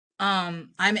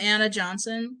I'm Anna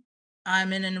Johnson.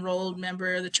 I'm an enrolled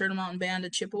member of the Turtle Mountain Band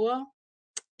of Chippewa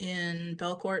in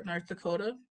Belcourt, North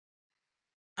Dakota.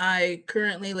 I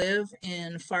currently live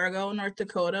in Fargo, North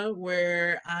Dakota,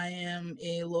 where I am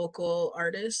a local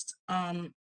artist.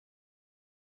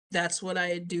 That's what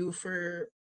I do for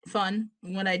fun.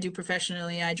 What I do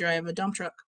professionally, I drive a dump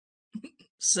truck.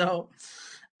 So,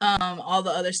 all the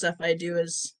other stuff I do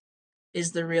is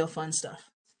the real fun stuff.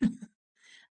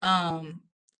 Um,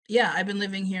 yeah, I've been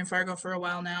living here in Fargo for a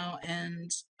while now, and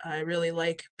I really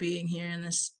like being here in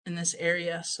this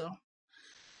area. So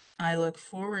I look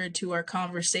forward to our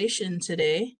conversation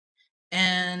today,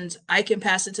 and I can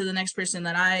pass it to the next person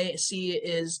that I see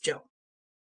is Joe.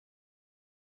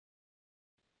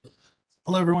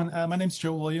 Hello, everyone. My name is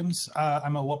Joe Williams.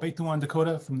 I'm a Wapituan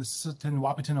Dakota from the Sittin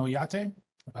Wapitan Oyate.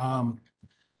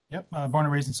 Born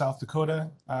and raised in South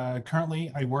Dakota. Currently,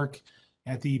 I work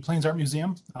at the Plains Art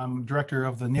Museum. I'm director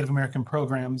of the Native American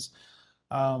programs.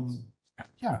 Um,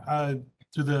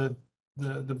 Through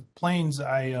the Plains,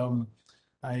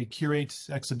 I curate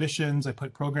exhibitions. I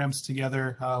put programs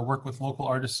together. Work with local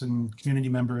artists and community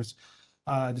members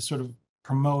to sort of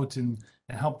promote and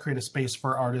help create a space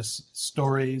for artists'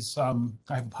 stories. I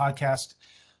have a podcast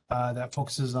that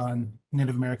focuses on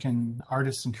Native American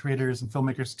artists and creators and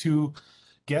filmmakers. Two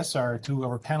guests are two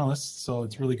of our panelists, so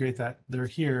it's really great that they're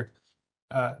here.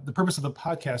 The purpose of the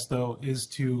podcast, though, is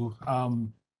to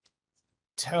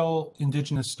tell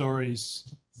Indigenous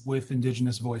stories with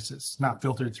Indigenous voices, not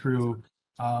filtered through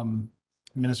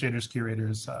administrators,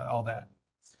 curators, all that.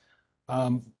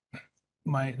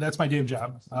 That's my day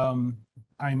job.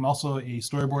 I'm also a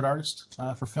storyboard artist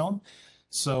for film.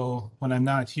 So when I'm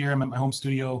not here, I'm at my home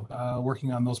studio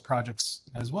working on those projects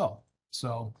as well.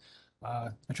 So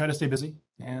I try to stay busy,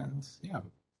 and yeah.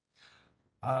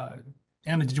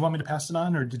 Anna, did you want me to pass it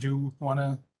on, or did you want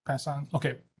to pass on?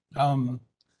 Okay. I'm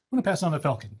going to pass on to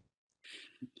Falcon.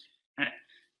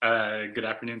 Good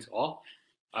afternoon to all.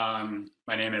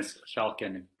 My name is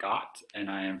Falcon Gott, and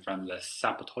I am from the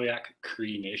Sapatoyak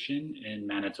Cree Nation in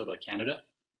Manitoba, Canada.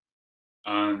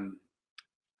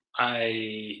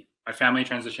 My family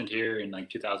transitioned here in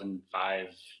like 2005.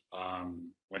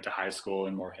 Went to high school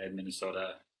in Moorhead,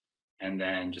 Minnesota, and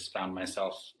then just found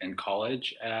myself in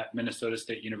college at Minnesota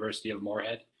State University of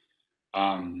Moorhead.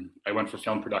 I went for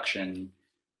film production,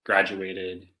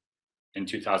 graduated in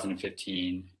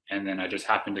 2015, and then I just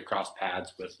happened to cross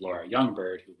paths with Laura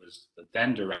Youngbird, who was the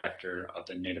then director of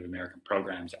the Native American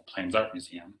programs at Plains Art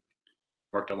Museum.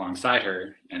 Worked alongside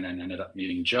her, and then ended up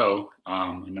meeting Joe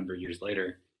a number of years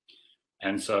later.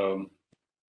 And so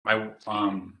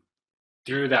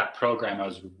through that program, I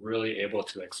was really able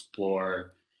to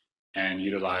explore and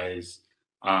utilize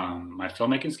my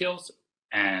filmmaking skills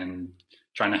and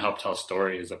trying to help tell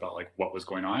stories about like what was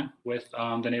going on with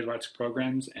the Native arts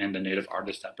programs and the Native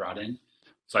artists that brought in.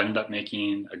 So I ended up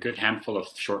making a good handful of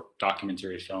short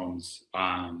documentary films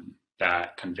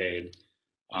that conveyed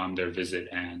their visit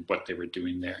and what they were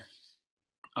doing there.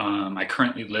 I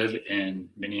currently live in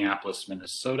Minneapolis,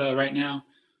 Minnesota right now,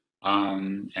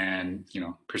 and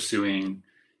pursuing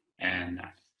and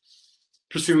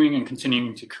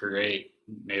continuing to create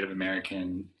Native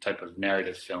American type of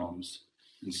narrative films.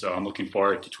 And so I'm looking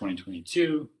forward to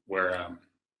 2022, where I'm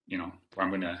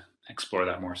going to explore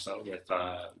that more so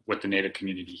with the Native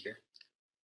community here.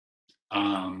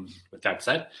 With that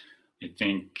said, I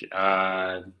think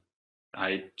I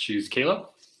choose Caleb.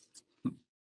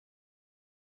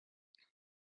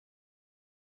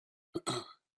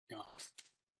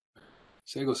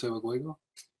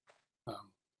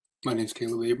 My name is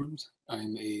Caleb Abrams.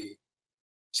 I'm a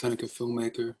Seneca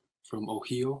filmmaker from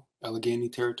Ohio, Allegheny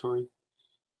Territory,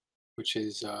 which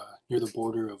is near the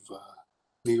border of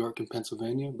New York and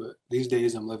Pennsylvania. But these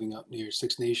days I'm living up near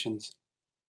Six Nations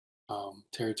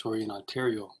territory in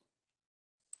Ontario.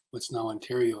 What's now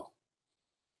Ontario?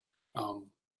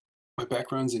 My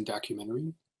background's in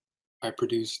documentary. I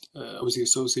was the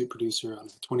associate producer on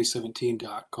a 2017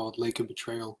 doc called Lake of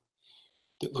Betrayal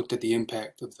that looked at the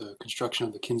impact of the construction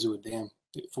of the Kinzua Dam.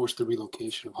 It forced the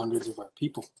relocation of hundreds of our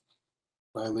people,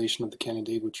 violation of the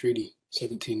Canandaigua Treaty,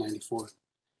 1794.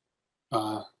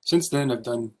 Since then, I've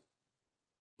done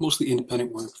mostly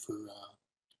independent work for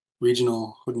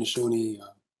regional Haudenosaunee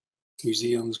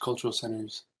museums, cultural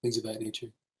centers, things of that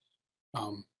nature.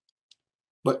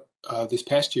 But this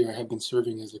past year, I have been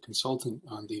serving as a consultant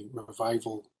on the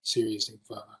revival series of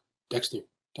Dexter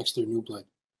New Blood.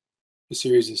 The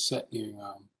series is set near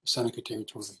Seneca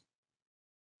territory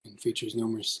and features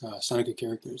numerous Seneca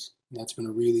characters. And that's been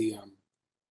a really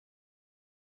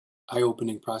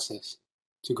eye-opening process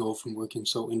to go from working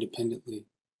so independently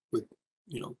with,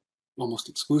 almost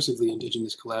exclusively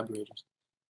Indigenous collaborators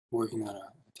working on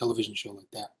a television show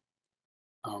like that.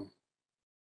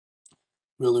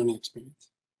 Real learning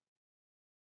experience.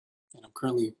 And I'm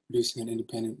currently producing an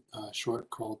independent short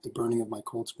called The Burning of My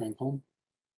Cold Spring Home,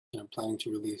 and I'm planning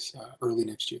to release early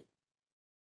next year.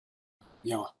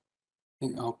 Yeah, I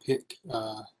think I'll pick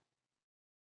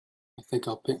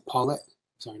Paulette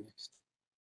as our next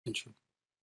intro.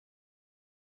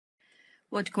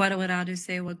 Wat guarawaradu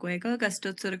se wagwego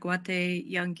gastutsur guate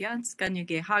yangyans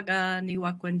ganyage haga ni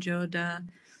wakwanjoda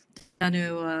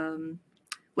danu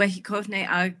wehikofne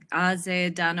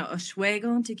aze dano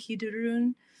oshwegon te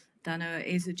kidurun dano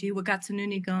ezuji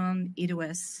wagatsununigon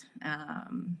idwes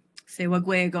se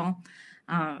wagwego.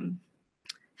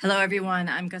 Hello everyone,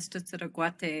 I'm Gastutsura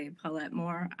Guate Paulette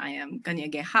Moore. I am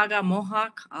Ganyage Haga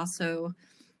Mohawk, also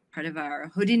part of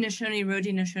our Haudenosaunee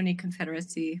Haudenosaunee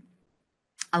Confederacy,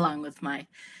 along with my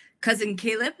cousin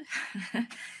Caleb,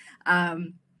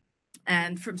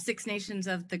 and from Six Nations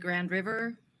of the Grand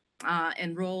River,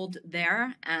 enrolled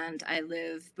there. And I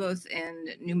live both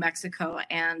in New Mexico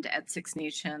and at Six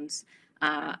Nations.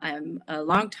 I'm a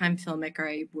longtime filmmaker.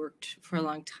 I worked for a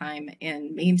long time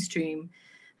in mainstream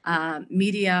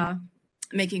media,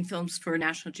 making films for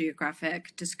National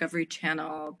Geographic, Discovery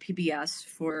Channel, PBS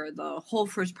for the whole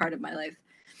first part of my life,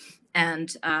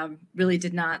 and really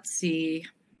did not see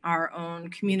our own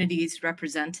communities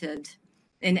represented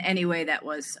in any way that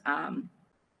was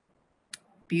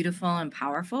beautiful and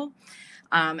powerful.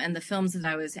 And the films that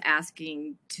I was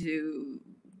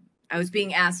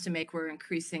being asked to make were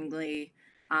increasingly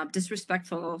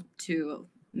disrespectful to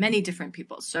many different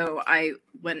people. So I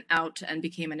went out and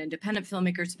became an independent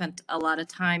filmmaker, spent a lot of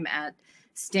time at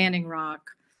Standing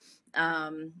Rock,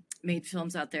 made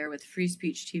films out there with Free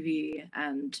Speech TV,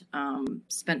 and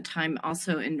spent time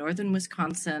also in northern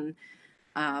Wisconsin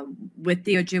with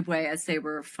the Ojibwe as they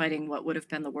were fighting what would have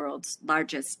been the world's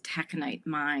largest taconite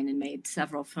mine, and made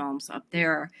several films up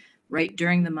there right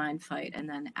during the mine fight and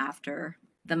then after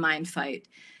the mine fight.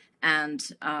 And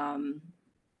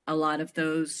a lot of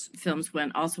those films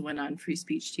also went on Free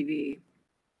Speech TV.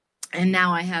 And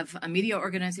now I have a media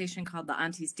organization called the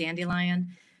Aunties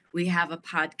Dandelion. We have a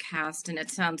podcast, and it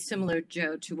sounds similar,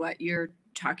 Joe, to what you're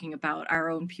talking about, our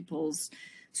own people's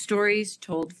stories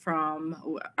told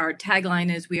from, our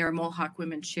tagline is, we are Mohawk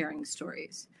women sharing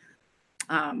stories,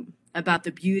 about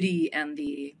the beauty and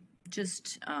the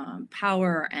just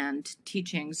power and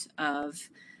teachings of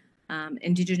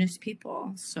Indigenous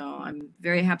people. So I'm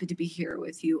very happy to be here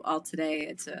with you all today.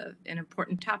 It's an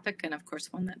important topic, and of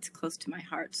course one that's close to my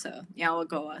heart. So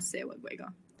Yawagoa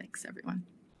Sewagwego. Thanks everyone.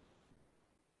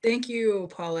 Thank you,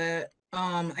 Paulette.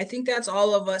 I think that's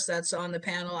all of us that's on the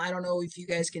panel. I don't know if you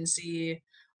guys can see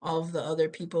all of the other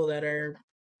people that are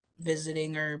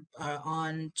visiting or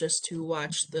on just to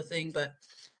watch the thing, but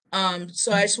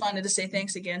so I just wanted to say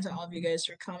thanks again to all of you guys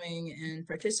for coming and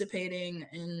participating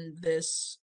in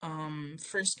this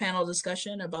first panel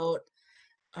discussion about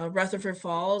Rutherford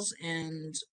Falls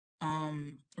and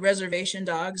Reservation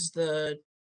Dogs, the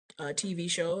TV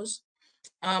shows.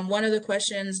 One of the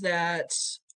questions that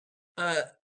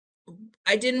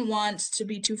I didn't want to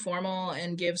be too formal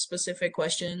and give specific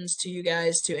questions to you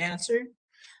guys to answer.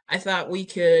 I thought we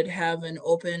could have an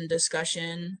open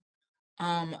discussion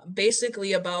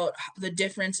basically about the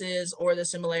differences or the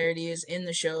similarities in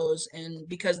the shows, and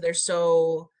because they're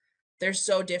so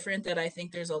different that I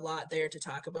think there's a lot there to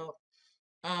talk about.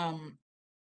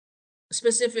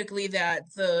 Specifically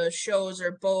that the shows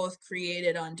are both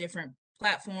created on different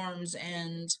platforms,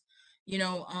 and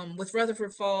with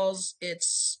Rutherford Falls,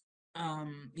 it's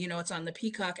it's on the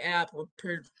Peacock app.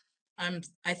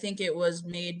 I think it was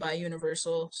made by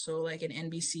Universal, so like an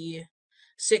NBC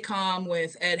sitcom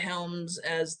with Ed Helms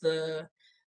as the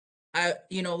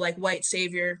like white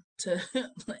savior to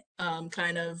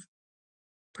kind of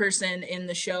person in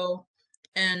the show,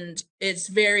 and it's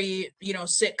very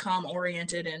sitcom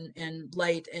oriented and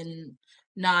light and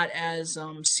not as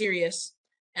serious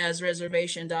as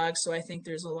Reservation Dogs. So I think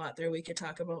there's a lot there we could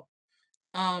talk about.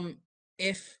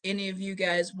 If any of you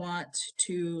guys want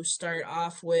to start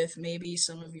off with maybe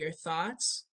some of your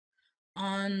thoughts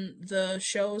on the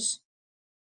shows,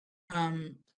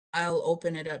 I'll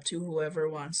open it up to whoever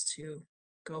wants to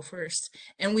go first.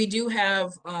 And we do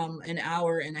have an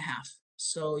hour and a half,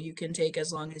 so you can take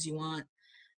as long as you want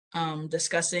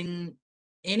discussing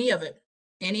any of it,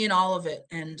 any and all of it.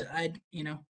 And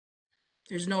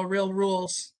there's no real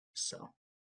rules, so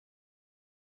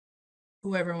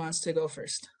whoever wants to go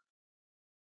first.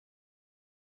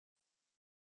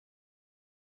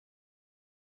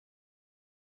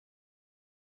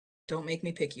 Don't make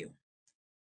me pick you.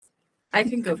 I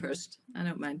can go first. I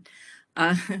don't mind.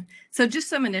 So just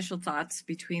some initial thoughts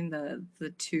between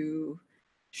the two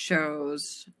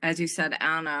shows. As you said,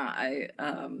 Anna,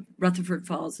 Rutherford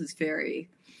Falls is very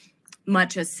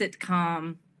much a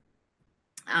sitcom,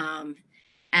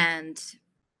 and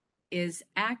is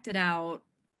acted out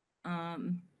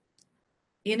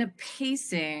in a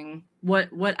pacing.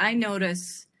 What I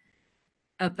notice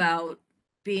about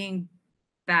being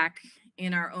back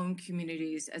in our own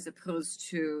communities as opposed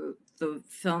to the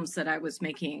films that I was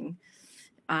making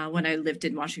when I lived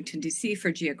in Washington, D.C.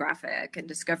 for Geographic and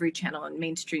Discovery Channel and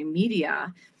mainstream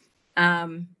media,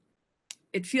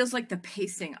 it feels like the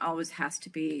pacing always has to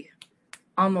be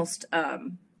almost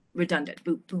redundant.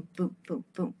 Boom, boom, boom, boom,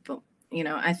 boom, boom. You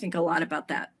know, I think a lot about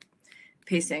that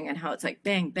pacing and how it's like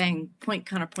bang, bang, point,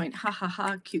 counterpoint, ha, ha,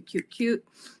 ha, cute, cute, cute.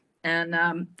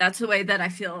 And that's the way that I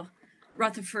feel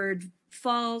Rutherford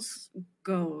Falls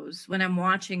goes. When I'm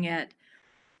watching it,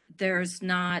 there's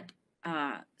not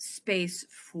space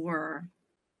for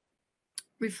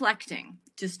reflecting.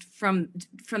 Just from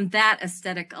that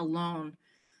aesthetic alone,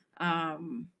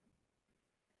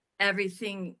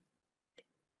 everything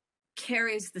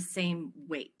carries the same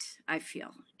weight, I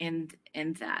feel, in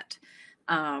that.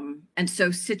 And so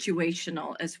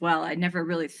situational as well. I never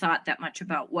really thought that much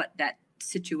about what that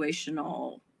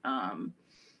situational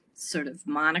sort of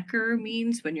moniker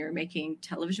means when you're making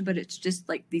television, but it's just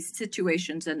like these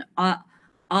situations, and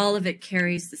all of it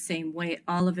carries the same weight.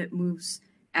 All of it moves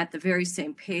at the very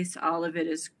same pace. All of it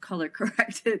is color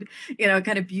corrected, you know,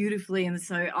 kind of beautifully, and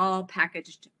so all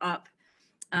packaged up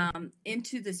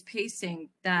into this pacing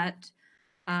that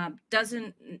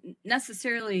doesn't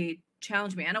necessarily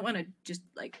challenge me. I don't want to just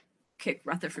like kick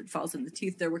Rutherford Falls in the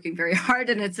teeth. They're working very hard,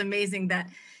 and it's amazing that,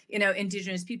 you know,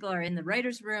 Indigenous people are in the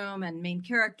writer's room and main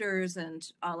characters and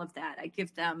all of that. I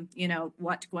give them, you know,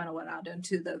 what Guanajuato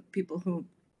to the people who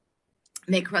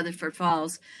make Rutherford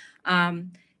Falls.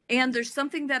 And there's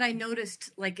something that I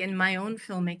noticed, like in my own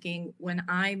filmmaking, when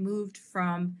I moved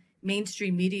from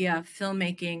mainstream media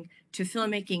filmmaking to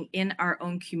filmmaking in our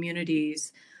own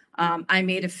communities. I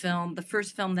made a film, the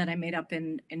first film that I made up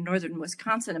in northern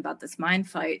Wisconsin about this mine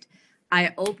fight.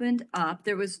 I opened up,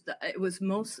 it was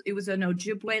an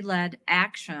Ojibwe-led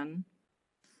action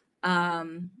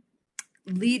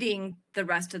leading the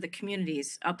rest of the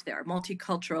communities up there,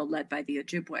 multicultural, led by the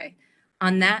Ojibwe.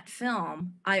 On that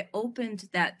film, I opened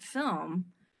that film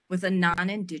with a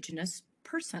non-Indigenous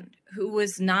person who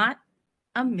was not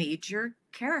a major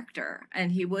character,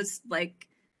 and he was like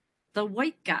the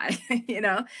white guy, you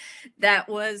know, that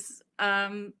was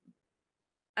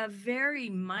a very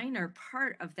minor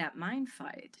part of that mine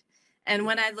fight. And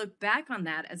when I look back on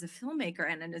that as a filmmaker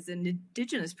and as an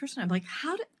Indigenous person, I'm like,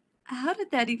 how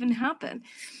did that even happen?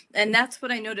 And that's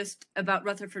what I noticed about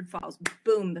Rutherford Falls.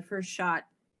 Boom, the first shot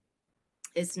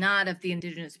is not of the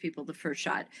Indigenous people. The first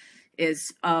shot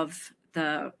is of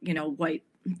the, you know, white,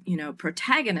 you know,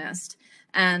 protagonist.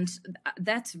 And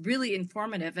that's really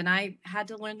informative. And I had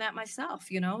to learn that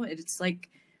myself, you know. It's like,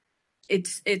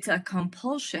 it's a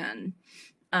compulsion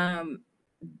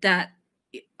that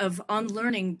of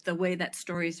unlearning the way that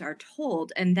stories are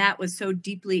told. And that was so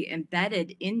deeply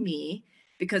embedded in me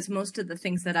because most of the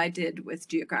things that I did with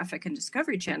Geographic and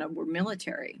Discovery Channel were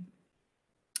military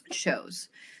shows.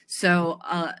 So,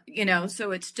 you know,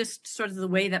 so it's just sort of the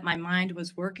way that my mind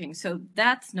was working. So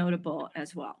that's notable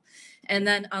as well. And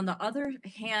then on the other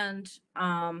hand,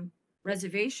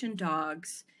 Reservation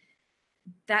Dogs,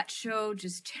 that show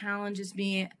just challenges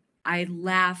me. I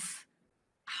laugh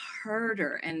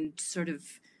harder and sort of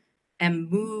am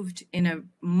moved in a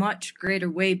much greater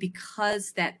way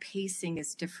because that pacing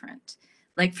is different.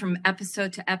 Like from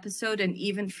episode to episode and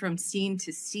even from scene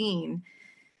to scene,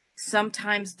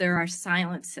 sometimes there are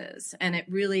silences, and it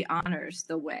really honors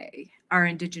the way our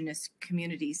Indigenous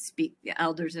communities speak, the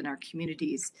elders in our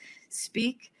communities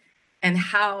speak, and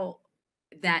how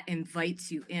that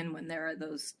invites you in when there are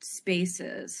those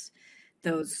spaces,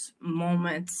 those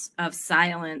moments of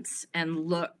silence and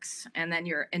looks, and then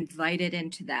you're invited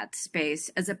into that space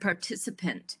as a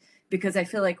participant. Because I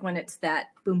feel like when it's that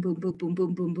boom, boom, boom, boom,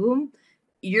 boom, boom, boom,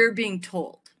 you're being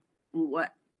told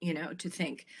what, you know, to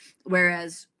think.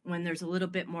 Whereas when there's a little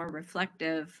bit more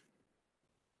reflective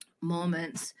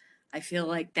moments, I feel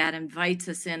like that invites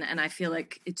us in, and I feel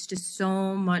like it's just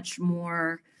so much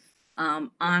more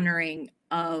honoring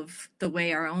of the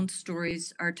way our own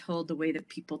stories are told, the way that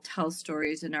people tell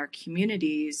stories in our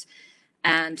communities,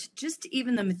 and just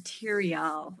even the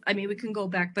material. I mean, we can go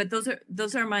back, but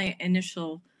those are my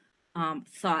initial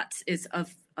thoughts is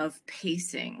of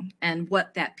pacing and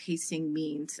what that pacing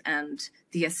means and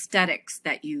the aesthetics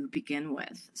that you begin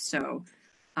with. So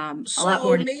A lot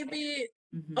more. So maybe,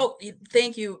 Mhm. oh,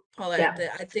 thank you, Paulette.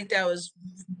 Yeah. I think that was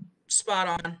spot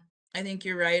on. I think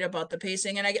you're right about the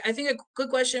pacing. And I think a good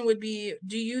question would be,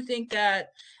 do you think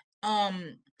that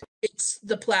um it's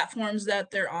the platforms that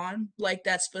they're on, like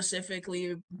that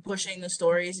specifically pushing the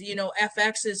stories? You know,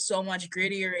 FX is so much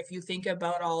grittier if you think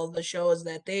about all of the shows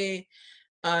that they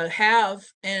have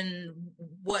and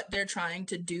what they're trying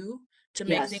to do to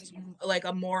make Yes. things like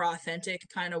a more authentic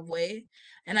kind of way.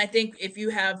 And I think if you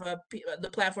have the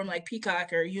platform like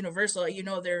Peacock or Universal, you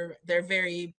know, they're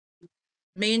very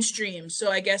mainstream. So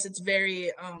I guess it's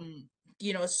very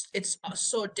you know, it's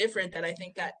so different that I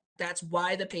think that that's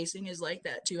why the pacing is like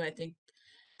that too. I think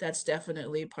that's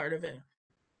definitely part of it.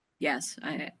 Yes,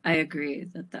 I agree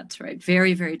that that's right.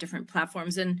 Very, very different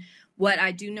platforms. And what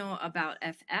I do know about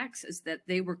FX is that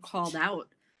they were called out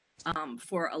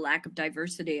for a lack of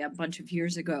diversity a bunch of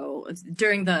years ago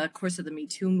during the course of the Me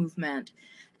Too movement.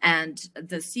 And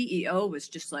the CEO was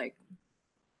just like,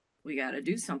 we got to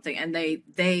do something. And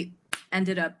they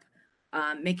ended up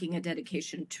making a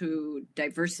dedication to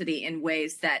diversity in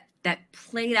ways that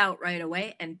played out right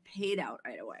away and paid out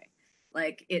right away.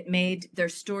 Like it made their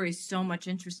story so much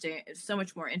interesting, so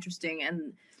much more interesting.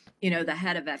 And you know, the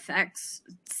head of FX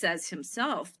says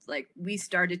himself, like we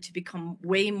started to become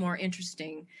way more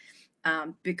interesting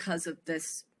because of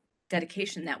this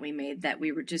dedication that we made. That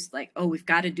we were just like, oh, we've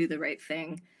got to do the right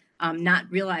thing, not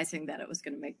realizing that it was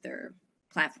going to make their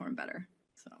platform better.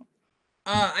 So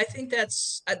I think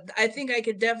I think I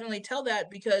could definitely tell that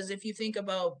because if you think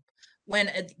about when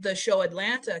the show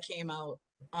Atlanta came out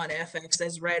on FX,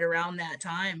 that's right around that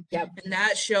time. yep. And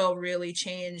that show really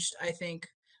changed, I think,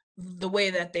 the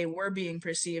way that they were being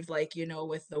perceived, like, you know,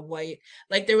 with the white,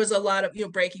 like there was a lot of, you know,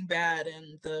 Breaking Bad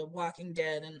and The Walking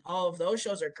Dead and all of those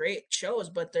shows are great shows,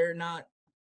 but they're not,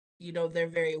 you know, they're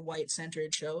very white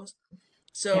centered shows.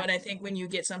 So, Yeah. and I think when you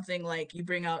get something like you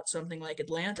bring out something like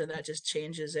Atlanta, that just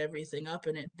changes everything up,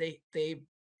 and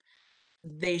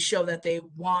they show that they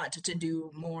want to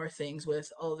do more things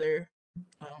with other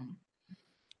um,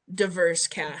 diverse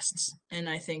casts, and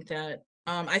I think that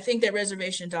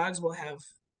Reservation Dogs will have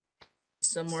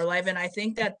some more life, and I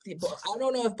think that I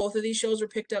don't know if both of these shows were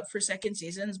picked up for second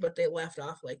seasons, but they left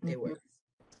off like they Mm-hmm. were.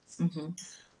 Mm-hmm.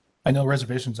 I know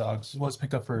Reservation Dogs was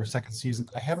picked up for a second season.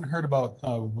 I haven't heard about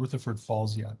Rutherford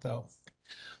Falls yet, though.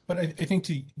 But I think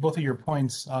to both of your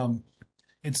points,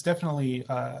 it's definitely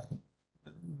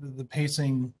the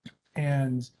pacing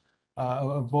and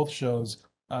of both shows.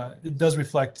 It does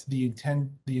reflect the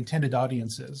intended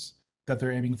audiences that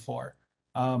they're aiming for.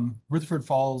 Rutherford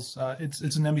Falls, it's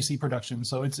an NBC production,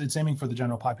 so it's aiming for the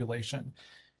general population,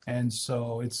 and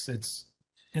so it's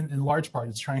in large part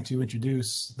it's trying to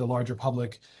introduce the larger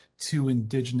public to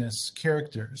Indigenous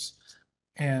characters.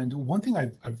 And one thing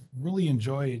I've really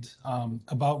enjoyed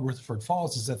about Rutherford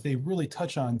Falls is that they really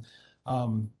touch on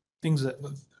things that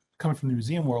coming from the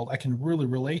museum world I can really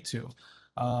relate to.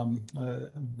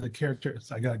 The character,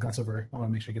 I got to glance over. I want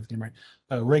to make sure I get the name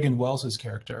right. Reagan Wells's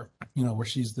character, you know, where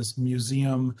she's this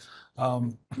museum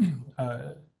um, uh,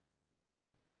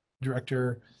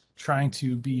 director trying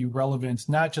to be relevant,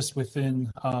 not just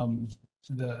within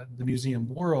the museum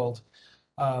world,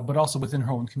 but also within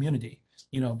her own community.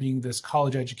 You know, being this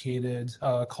college educated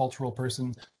cultural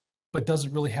person, but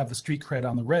doesn't really have the street cred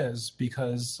on the res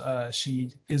because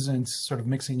she isn't sort of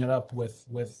mixing it up with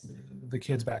the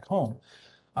kids back home.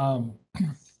 Um,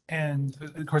 and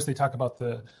of course, they talk about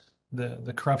the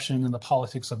corruption and the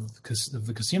politics of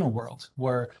the casino world,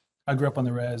 where I grew up on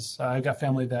the res. I've got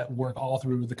family that work all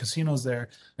through the casinos there,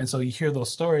 and so you hear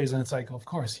those stories, and it's like, of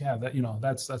course, yeah, that you know,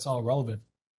 that's all relevant.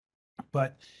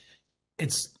 But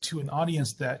it's to an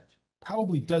audience that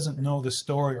probably doesn't know the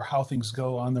story or how things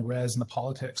go on the res and the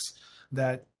politics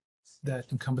that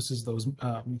encompasses those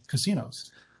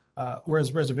casinos.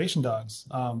 Whereas Reservation Dogs,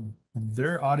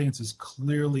 their audience is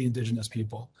clearly Indigenous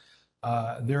people.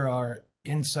 There are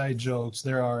inside jokes.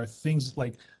 There are things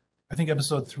like, I think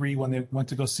episode 3 when they went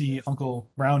to go see Uncle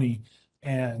Brownie,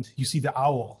 and you see the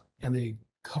owl, and they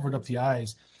covered up the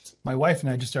eyes. My wife and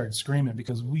I just started screaming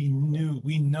because we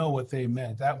know what they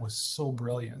meant. That was so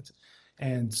brilliant,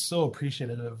 and so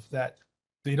appreciative that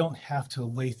they don't have to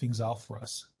lay things out for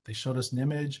us. They showed us an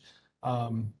image,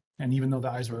 and even though the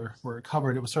eyes were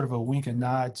covered, it was sort of a wink and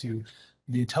nod to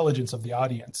the intelligence of the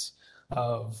audience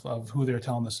of who they're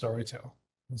telling the story to.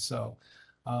 And so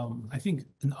I think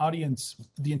an audience,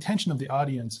 the intention of the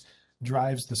audience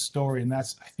drives the story. And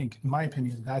that's, I think, in my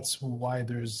opinion, that's why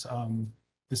there's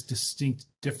this distinct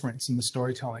difference in the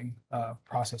storytelling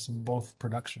process in both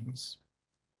productions.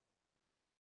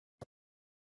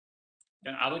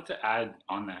 And I'd like to add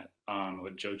on that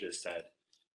what Joe just said.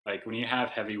 like when you have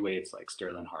heavyweights like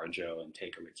Sterling Harjo and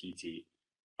Taika Waititi,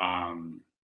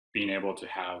 being able to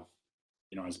have,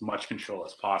 you know, as much control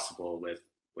as possible with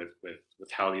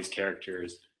how these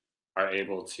characters are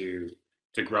able to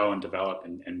grow and develop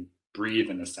and breathe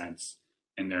in a sense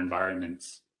in their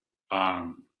environments,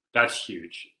 that's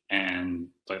huge. And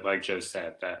like Joe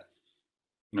said, that,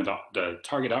 you know, the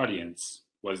target audience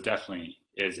was definitely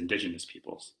is Indigenous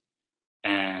peoples,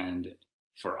 and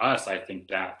for us, I think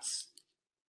that's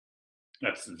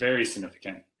very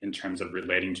significant in terms of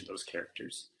relating to those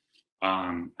characters.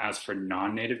 As for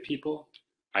non-native people,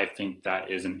 I think that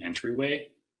is an entryway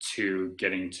to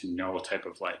getting to know a type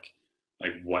of like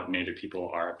what native people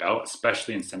are about,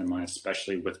 especially in cinema,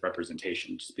 especially with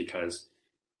representation, just because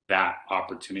that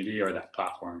opportunity or that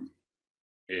platform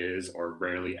is or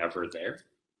rarely ever there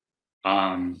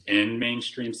in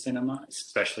mainstream cinema,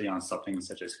 especially on something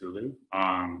such as Hulu,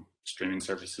 streaming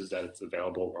services that it's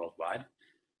available worldwide.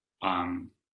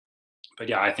 Um, but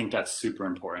yeah, I think that's super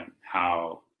important.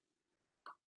 How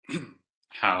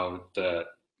the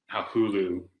how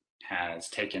Hulu has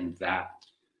taken that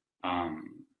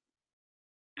um,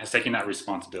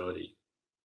 responsibility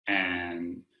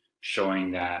and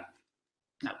showing that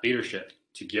leadership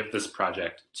to give this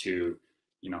project to,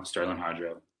 you know, Sterling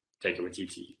Harjo, Taika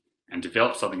Waititi, and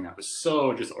develop something that was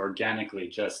so just organically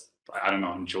just, I don't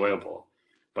know, enjoyable,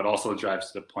 but also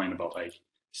drives to the point about like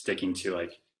sticking to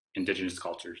like indigenous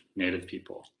cultures, native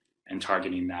people, and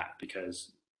targeting that,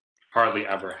 because hardly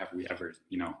ever have we ever,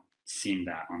 you know, seen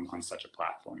that on such a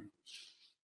platform.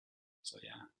 So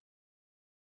yeah.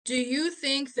 Do you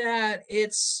think that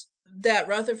it's that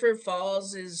Rutherford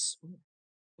Falls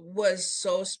was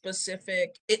so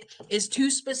specific? It is too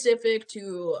specific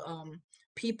to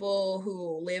people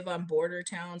who live on border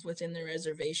towns within the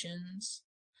reservations,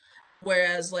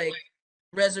 whereas like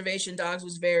Reservation Dogs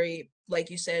was very, like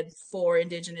you said, for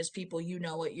Indigenous people. You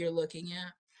know what you're looking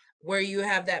at, where you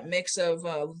have that mix of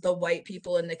the white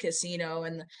people in the casino,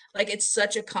 and like it's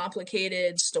such a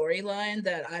complicated storyline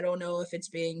that I don't know if it's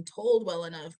being told well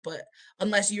enough. But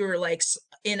unless you're like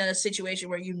in a situation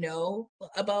where you know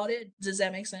about it, does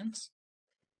that make sense?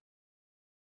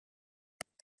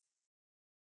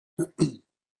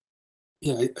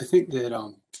 Yeah, I think that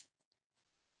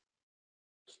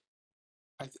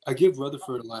I give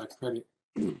Rutherford a lot of credit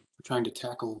for trying to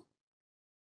tackle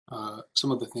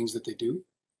some of the things that they do.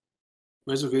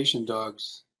 Reservation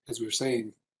Dogs, as we were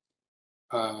saying,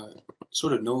 uh,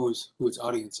 sort of knows who its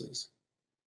audience is,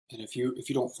 and if you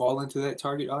don't fall into that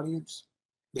target audience,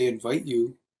 they invite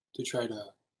you to try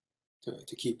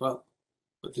to keep up,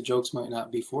 but the jokes might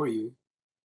not be for you,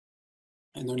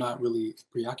 and they're not really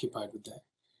preoccupied with that.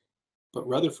 But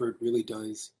Rutherford really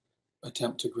does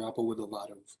attempt to grapple with a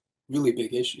lot of really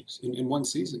big issues in one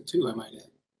season too, I might add.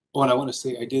 Oh, and I want to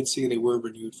say I did see they were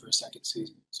renewed for a second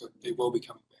season, so they will be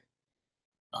coming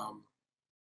back.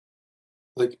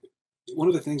 Like one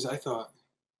of the things I thought,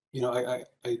 you know,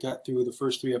 I got through the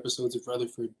first 3 episodes of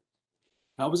Rutherford.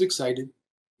 And I was excited.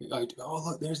 Oh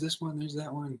look, there's this one, there's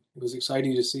that one. It was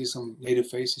exciting to see some native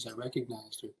faces I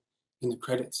recognized, or in the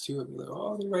credits too. I'd be like,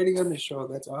 oh, they're writing on this show.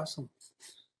 That's awesome.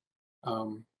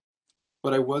 Um,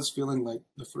 but I was feeling like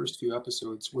the first few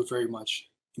episodes were very much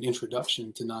an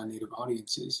introduction to non-native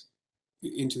audiences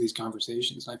into these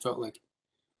conversations. I felt like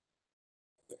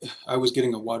I was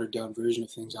getting a watered down version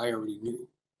of things I already knew,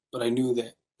 but I knew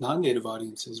that non-native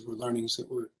audiences were learning,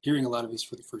 that were hearing a lot of this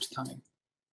for the first time,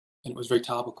 and it was very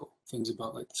topical. Things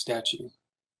about like the statue,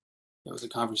 that was a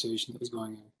conversation that was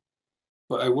going on.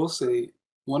 But I will say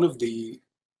one of the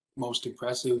most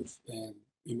impressive and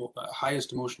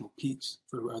highest emotional peaks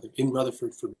in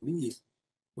Rutherford for me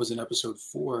was in episode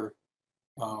 4,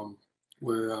 um,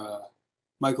 where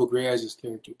Michael Gray as his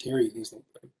character Terry, he's like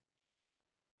the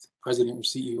president or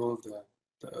CEO of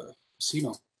the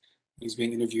casino. He's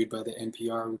being interviewed by the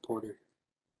NPR reporter,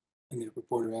 and the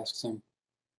reporter asks him,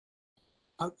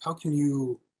 how can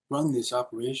you run this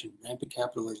operation, rampant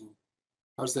capitalism?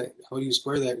 How's that? How do you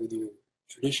square that with your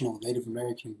traditional Native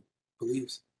American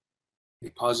beliefs? And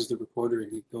he pauses the reporter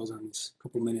and he goes on this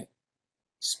couple-minute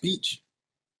speech.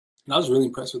 And I was really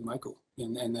impressed with Michael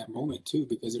in that moment too,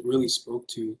 because it really spoke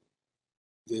to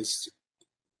this.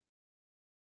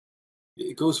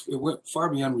 It went far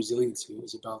beyond resiliency. It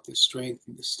was about the strength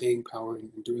and the staying power and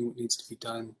doing what needs to be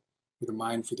done with a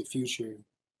mind for the future.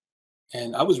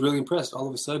 And I was really impressed. All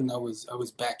of a sudden, I was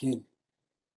back in.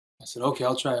 I said, okay,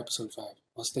 I'll try episode 5.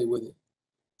 I'll stay with it.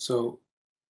 So,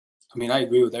 I mean, I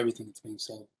agree with everything that's being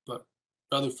said, but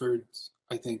Rutherford,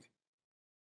 I think,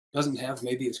 doesn't have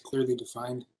maybe as clearly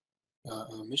defined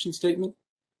a mission statement,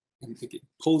 and it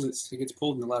gets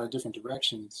pulled in a lot of different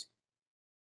directions.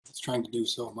 it's trying to do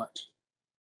so much.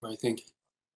 But I think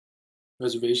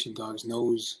Reservation Dogs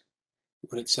knows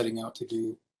what it's setting out to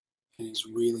do and is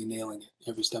really nailing it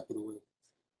every step of the way.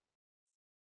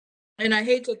 And I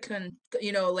hate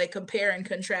to like compare and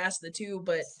contrast the two,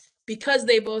 but because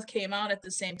they both came out at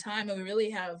the same time, and we really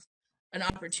have an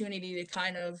opportunity to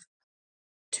kind of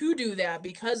to do that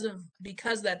because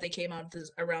that they came out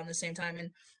around the same time.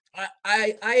 And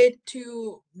I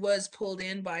too was pulled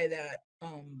in by that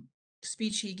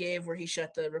speech he gave where he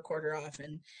shut the recorder off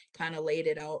and kind of laid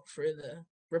it out for the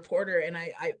reporter, and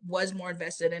I was more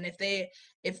invested. And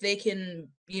if they can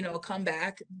come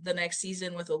back the next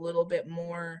season with a little bit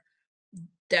more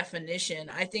definition,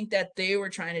 I think that they were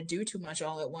trying to do too much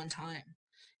all at one time.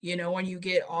 When you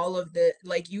get all of the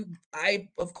I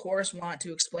of course want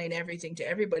to explain everything to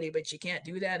everybody, but you can't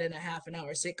do that in a half an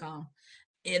hour sitcom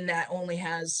in that only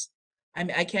has, I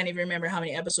mean, I can't even remember how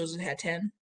many episodes it had,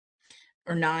 10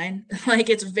 or 9. Like,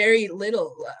 it's very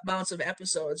little amounts of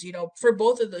episodes, for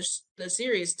both of the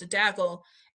series to tackle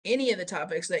any of the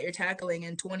topics that you're tackling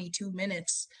in 22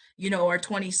 minutes, or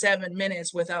 27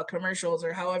 minutes without commercials,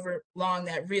 or however long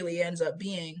that really ends up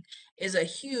being, is a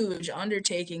huge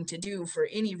undertaking to do for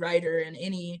any writer in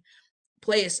any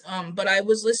place. But I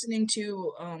was listening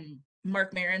to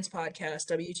Mark Maron's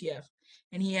podcast, WTF,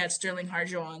 and he had Sterling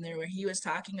Harjo on there where he was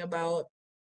talking about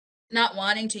not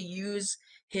wanting to use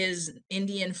his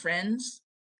Indian friends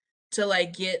to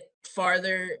like get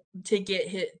farther to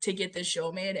get this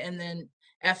show made. And then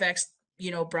FX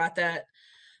brought that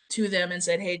to them and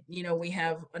said, hey, we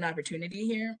have an opportunity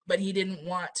here, but he didn't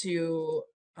want to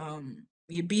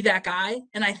you be that guy.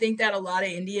 And I think that a lot of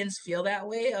Indians feel that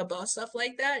way about stuff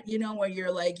like that, where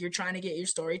you're trying to get your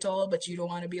story told, but you don't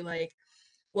want to be like,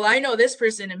 well, I know this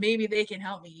person and maybe they can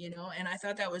help me. And I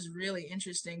thought that was really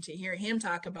interesting to hear him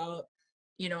talk about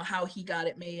how he got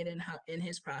it made and how in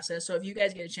his process. So if you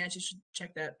guys get a chance, you should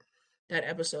check that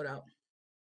episode out.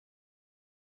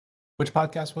 Which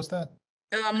podcast was that?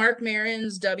 Mark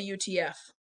Maron's WTF.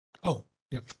 Oh,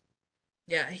 yep.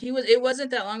 Yeah, it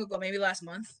wasn't that long ago, maybe last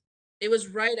month. It was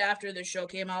right after the show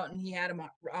came out, and he had him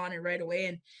on it right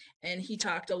away, and he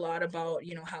talked a lot about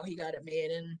how he got it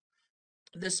made and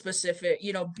the specific,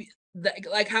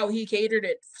 like how he catered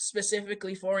it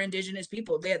specifically for Indigenous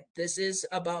people. That this is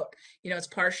about, it's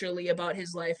partially about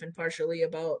his life and partially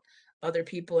about other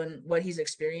people and what he's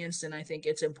experienced. And I think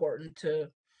it's important to,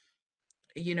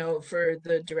 for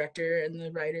the director and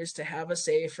the writers to have a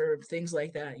say for things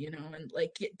like that, and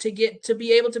like to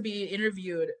be able to be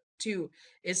interviewed too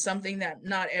is something that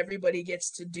not everybody gets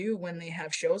to do when they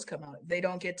have shows come out. They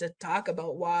don't get to talk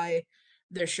about why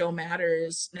their show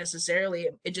matters necessarily.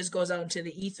 It just goes out into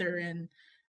the ether, and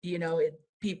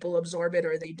people absorb it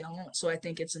or they don't. So I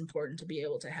think it's important to be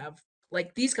able to have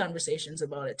like these conversations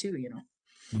about it too.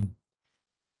 Mm.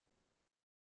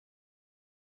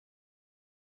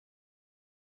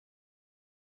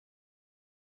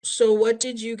 So what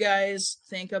did you guys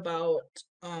think about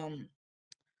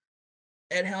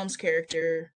Ed Helms'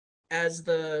 character as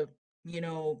you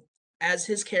know, as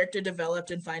his character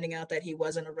developed and finding out that he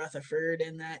wasn't a Rutherford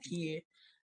and that he,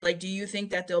 like, do you think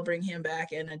that they'll bring him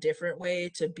back in a different way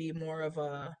to be more of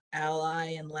a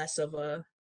ally and less of a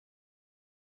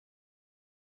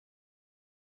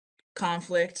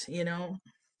conflict,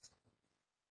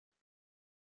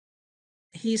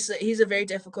 He's a very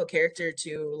difficult character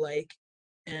to like,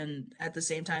 and at the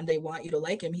same time they want you to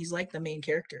like him. He's like the main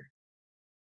character.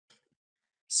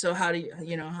 So how do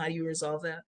you resolve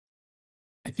that?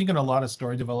 I think in a lot of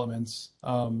story developments,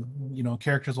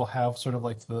 characters will have sort of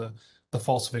like the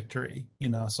false victory,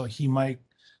 so he might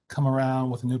come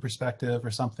around with a new perspective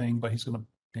or something, but he's going to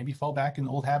maybe fall back in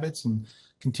old habits and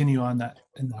continue on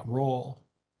in that role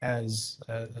as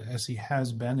he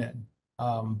has been in.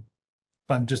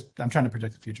 But I'm trying to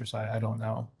predict the future, so I don't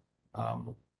know.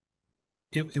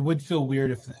 It would feel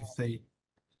weird if they,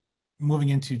 moving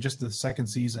into just the second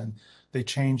season, they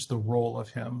changed the role of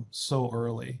him so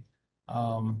early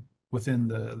within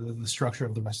the structure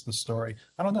of the rest of the story.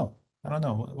 I don't know.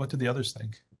 What do the others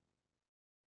think?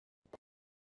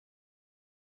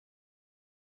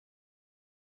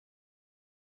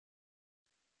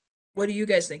 What do you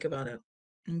guys think about it?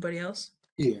 Anybody else?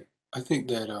 Yeah, I think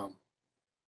that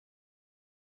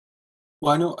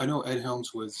well, I know Ed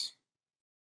Helms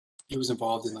he was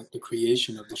involved in like the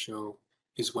creation of the show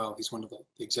as well. He's one of the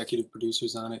executive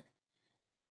producers on it.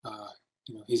 Uh,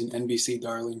 he's an NBC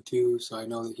darling too, so I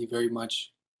know that he very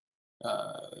much.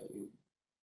 I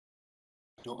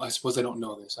suppose I don't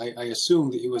know this. I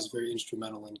assume that he was very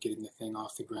instrumental in getting the thing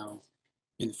off the ground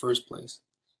in the first place.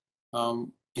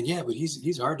 And yeah, but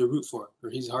he's hard to root for, or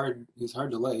he's hard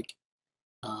to like.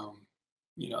 Um,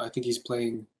 I think he's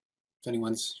playing, if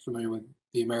anyone's familiar with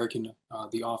the American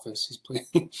The Office, he's playing,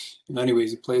 in many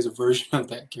ways, he plays a version of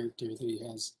that character that he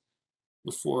has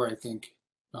before, I think.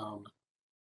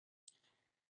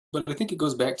 But I think it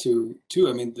goes back to, too,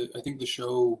 I mean, I think the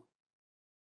show,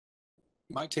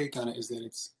 my take on it is that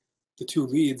it's the two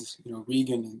leads,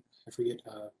 Regan and I forget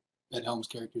Ed Helms'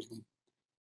 character's name.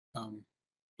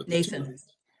 But Nathan.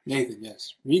 Nathan,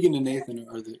 yes. Regan and Nathan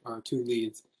are two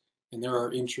leads, and there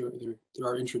are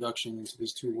introductions into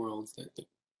these two worlds that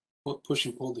push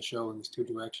and pull the show in these two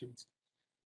directions.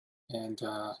 And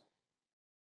I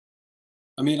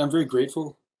mean, I'm very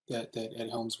grateful that Ed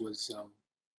Helms was.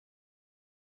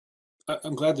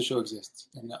 I'm glad the show exists,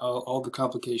 and all the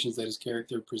complications that his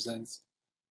character presents,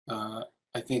 I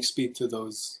think, speak to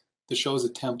the show's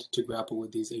attempt to grapple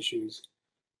with these issues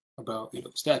about the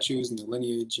statues and the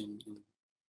lineage, and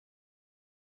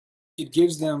it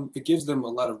gives them a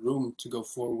lot of room to go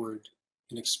forward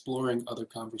in exploring other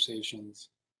conversations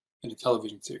in a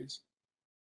television series.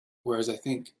 Whereas I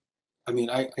mean,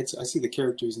 I see the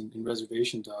characters in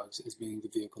Reservation Dogs as being the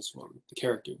vehicles for the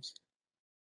characters.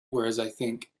 Whereas I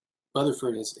think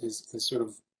Rutherford has sort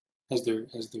of has their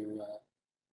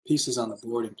pieces on the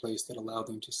board in place that allow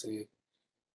them to say,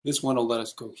 this one will let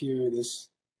us go here. This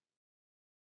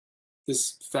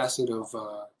facet of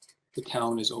the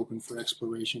town is open for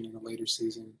exploration in a later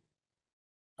season.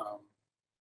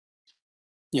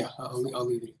 Yeah, I'll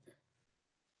leave it at that.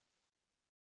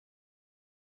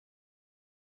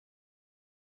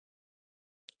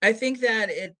 I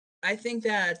think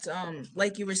that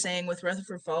like you were saying with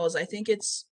Rutherford Falls, I think it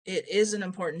is an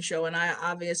important show, and I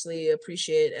obviously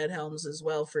appreciate Ed Helms as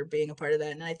well for being a part of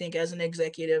that. And I think as an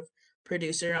executive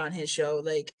producer on his show,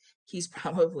 like, he's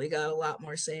probably got a lot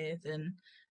more say than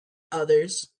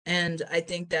others. And I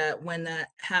think that when that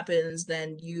happens,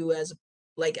 then you as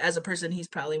a person, he's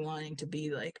probably wanting to be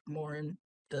like more in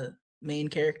the main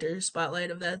character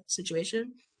spotlight of that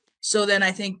situation. So then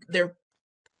I think they're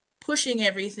pushing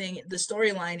everything, the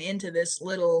storyline, into this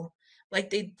little, like,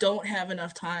 they don't have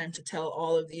enough time to tell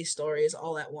all of these stories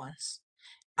all at once.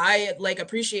 I like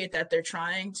appreciate that they're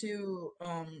trying to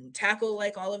tackle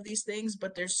like all of these things,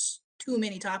 but there's too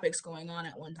many topics going on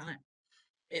at one time.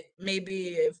 It maybe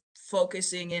if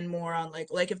focusing in more on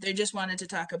like if they just wanted to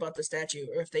talk about the statue,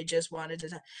 or if they just wanted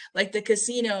to like the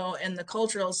casino and the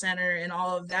cultural center and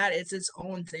all of that, it's its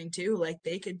own thing too. Like,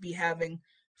 they could be having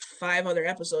 5 other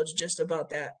episodes just about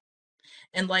that.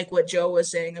 And like what Joe was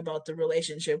saying about the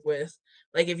relationship with,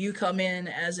 like, if you come in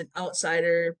as an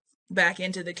outsider back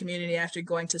into the community after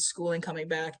going to school and coming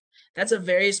back, that's a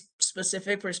very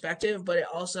specific perspective, but it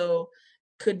also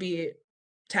could be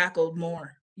tackled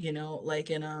more, like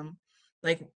in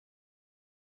like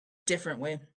different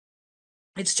way.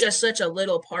 It's just such a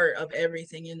little part of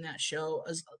everything in that show.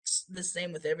 It's the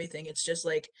same with everything. It's just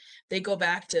like they go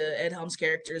back to Ed Helms'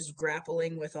 characters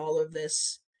grappling with all of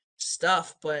this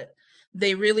stuff, but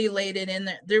they really laid it in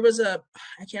there. There was I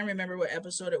can't remember what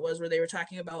episode it was, where they were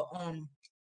talking about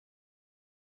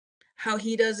how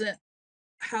he doesn't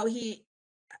how he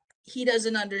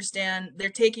doesn't understand. They're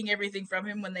taking everything from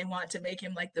him when they want to make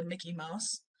him like the Mickey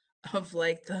Mouse of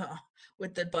like the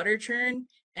with the butter churn.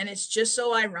 And it's just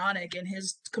so ironic, and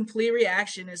his complete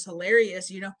reaction is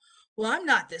hilarious. Well, I'm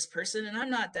not this person and I'm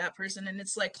not that person, and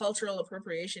it's like cultural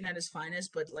appropriation at its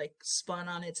finest, but like spun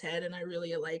on its head. And I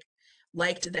really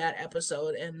liked that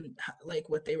episode, and like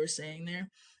what they were saying there.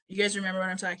 You guys remember what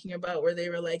I'm talking about, where they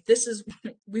were like, this is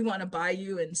we want to buy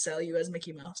you and sell you as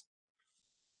Mickey Mouse.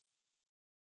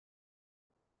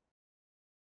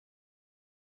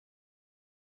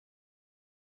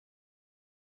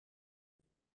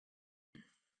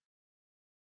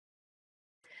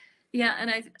 Yeah,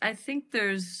 and I think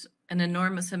there's an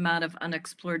enormous amount of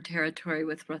unexplored territory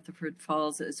with Rutherford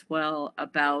Falls as well,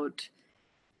 about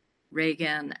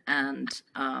Reagan and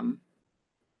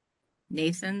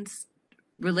Nathan's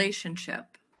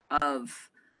relationship of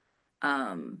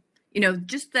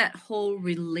just that whole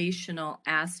relational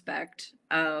aspect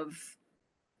of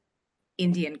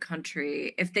Indian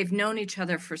country. If they've known each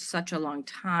other for such a long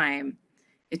time,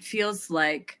 it feels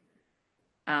like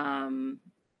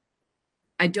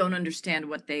I don't understand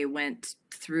what they went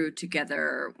through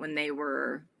together when they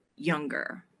were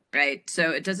younger, right?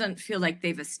 So it doesn't feel like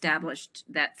they've established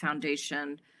that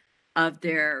foundation of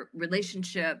their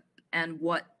relationship. And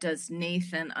what does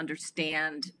Nathan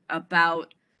understand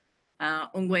about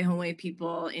Ongwe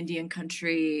people, Indian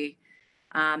country?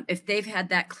 If they've had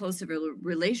that close of a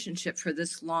relationship for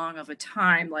this long of a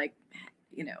time, like,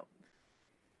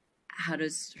 how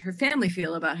does her family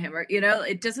feel about him? Or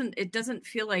it doesn't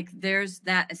feel like there's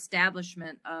that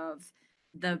establishment of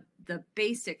the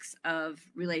basics of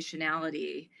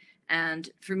relationality. And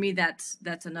for me, that's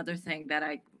another thing that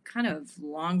I kind of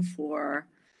long for.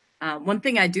 One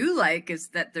thing I do like is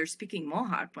that they're speaking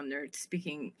Mohawk when they're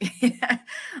speaking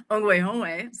Ongwe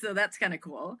Hongwe, so that's kind of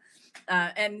cool,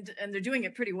 and they're doing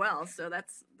it pretty well, so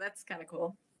that's kind of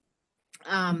cool.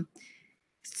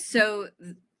 So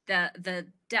the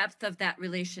depth of that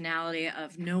relationality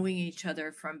of knowing each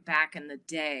other from back in the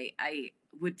day, I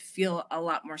would feel a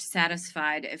lot more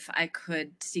satisfied if I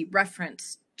could see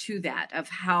reference to that, of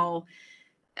how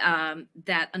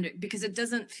because it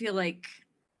doesn't feel like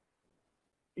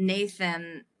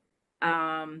Nathan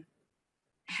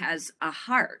has a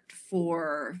heart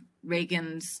for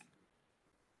Reagan's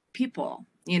people.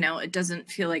 You know, it doesn't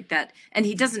feel like that, and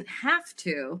he doesn't have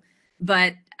to,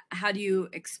 but how do you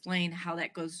explain how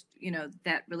that goes? You know,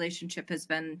 that relationship has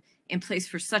been in place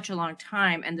for such a long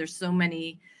time, and there's so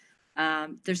many,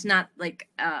 there's not like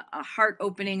a heart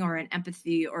opening or an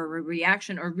empathy or a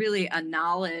reaction or really a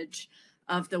knowledge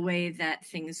of the way that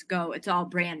things go. It's all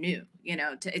brand new, you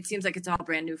know, it seems like it's all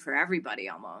brand new for everybody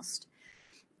almost.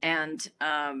 And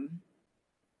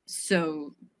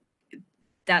so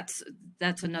that's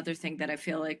another thing that I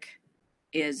feel like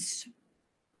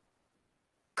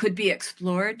could be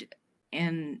explored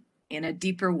in a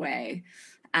deeper way.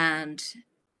 And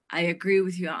I agree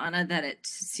with you, Anna, that it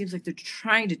seems like they're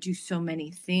trying to do so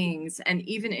many things, and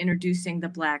even introducing the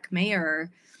Black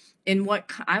mayor in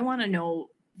what I want to know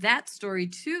that story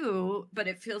too, but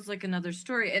it feels like another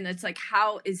story. And it's like,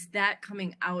 how is that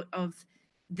coming out of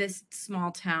this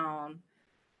small town?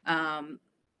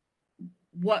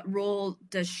 What role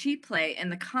does she play in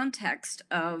the context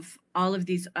of all of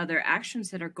these other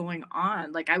actions that are going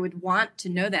on? Like, I would want to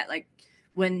know that. Like,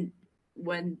 when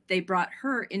they brought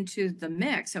her into the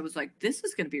mix, I was like, this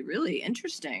is going to be really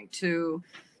interesting to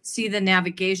see the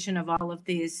navigation of all of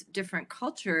these different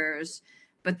cultures,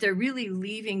 but they're really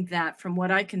leaving that, from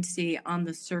what I can see, on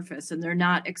the surface, and they're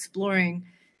not exploring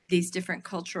these different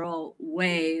cultural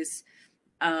ways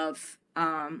of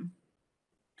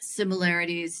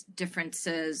similarities,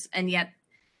 differences, and yet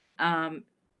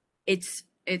it's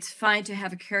fine to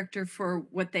have a character for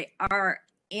what they are,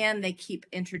 and they keep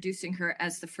introducing her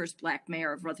as the first Black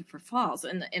mayor of Rutherford Falls,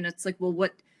 and it's like, well,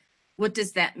 what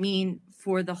does that mean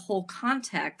for the whole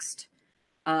context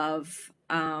of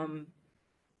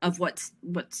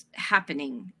what's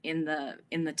happening in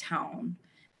the town?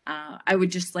 I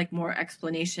would just like more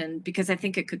explanation, because I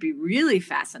think it could be really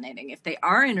fascinating if they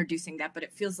are introducing that, but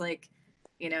it feels like,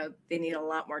 you know, they need a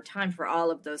lot more time for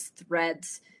all of those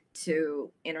threads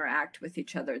to interact with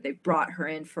each other. They brought her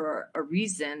in for a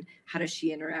reason. How does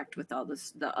she interact with all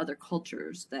the other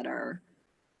cultures that are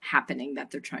happening,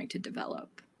 that they're trying to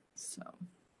develop? So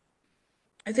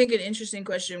I think an interesting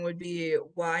question would be,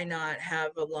 why not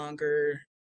have a longer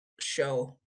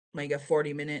show, like a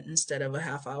 40-minute instead of a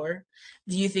half hour?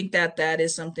 Do you think that that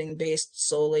is something based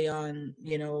solely on,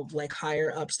 you know, like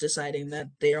higher ups deciding that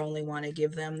they only want to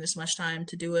give them this much time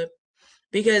to do it?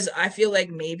 Because I feel like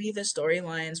maybe the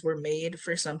storylines were made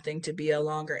for something to be a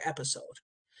longer episode.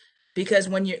 Because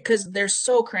because they're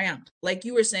so cramped, like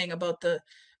you were saying about the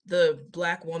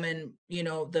Black woman, you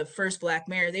know, the first Black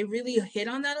mayor, they really hit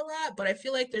on that a lot, but I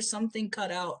feel like there's something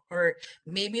cut out, or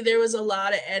maybe there was a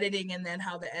lot of editing, and then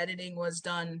how the editing was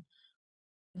done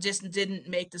just didn't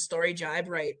make the story jibe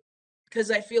right.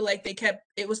 Because I feel like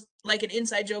it was like an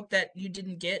inside joke that you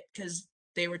didn't get because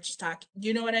they were just talking,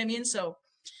 you know what I mean? So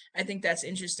I think that's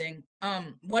interesting.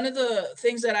 One of the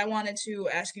things that I wanted to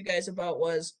ask you guys about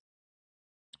was,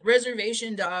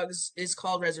 Reservation Dogs is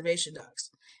called Reservation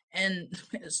Dogs, and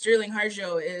Sterling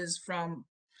Harjo is from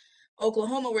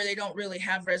Oklahoma, where they don't really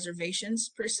have reservations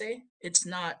per se. It's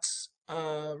not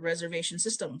reservation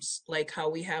systems like how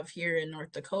we have here in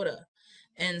North Dakota.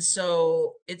 And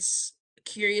so it's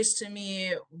curious to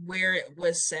me where it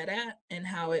was set at and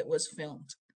how it was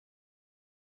filmed.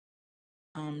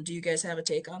 Do you guys have a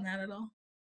take on that at all?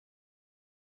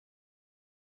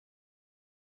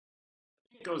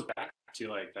 It goes back to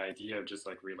like the idea of just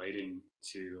like relating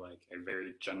to like a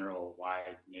very general,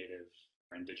 wide Native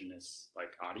or Indigenous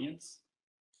like audience.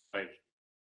 Like,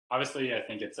 obviously, I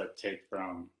think it's a take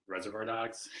from Reservoir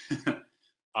Dogs.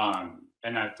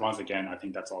 And that, once again, I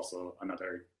think that's also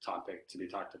another topic to be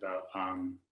talked about,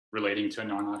 relating to a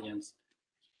non-audience.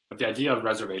 But the idea of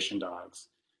Reservation Dogs,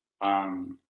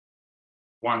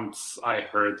 once I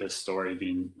heard this story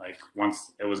being like,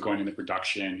 once it was going into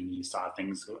production and you saw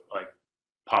things like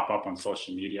pop up on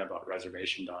social media about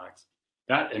Reservation Dogs,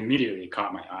 that immediately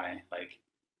caught my eye. Like,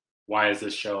 why is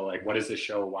this show, like, what is this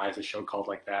show? Why is the show called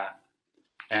like that?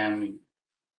 And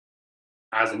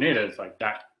as a Native, like,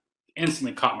 that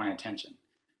instantly caught my attention.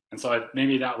 And so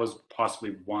maybe that was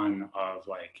possibly one of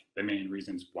like the main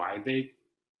reasons why they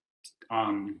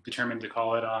determined to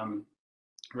call it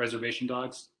reservation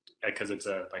dogs, because it's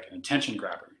like an attention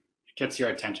grabber. It gets your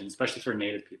attention, especially for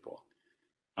Native people.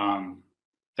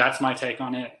 That's my take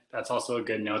on it. That's also a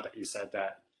good note that you said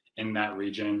that in that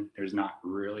region, there's not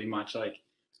really much like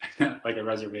like a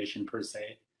reservation per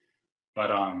se. But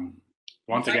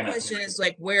once My again, question is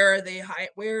like, where are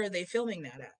they filming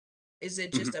that at? Is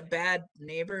it just a bad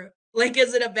neighbor? Like,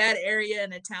 is it a bad area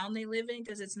in a town they live in?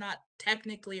 Because it's not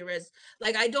technically a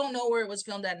like, I don't know where it was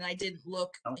filmed at, and I didn't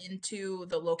look into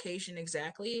the location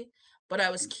exactly, but I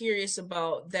was curious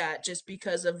about that just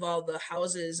because of all the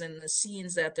houses and the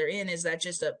scenes that they're in. Is that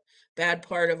just a bad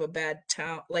part of a bad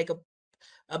town, like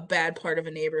a bad part of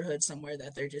a neighborhood somewhere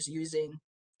that they're just using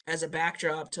as a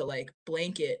backdrop to like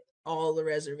blanket all the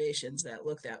reservations that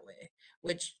look that way,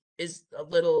 which is a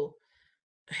little,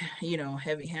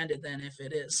 heavy handed then if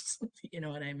it is, you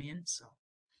know what I mean? So.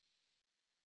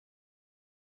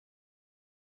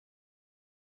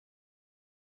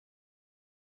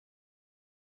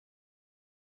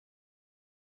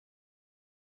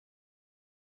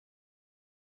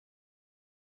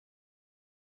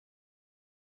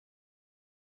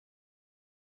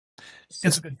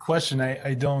 It's a good question.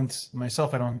 I don't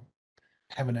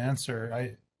have an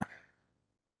answer.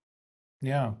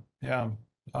 Yeah, yeah.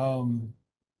 I'm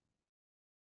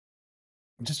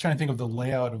just trying to think of the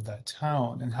layout of that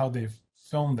town and how they've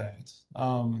filmed that.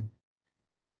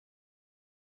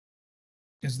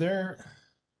 Is there,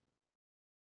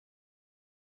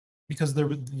 because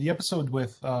the episode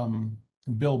with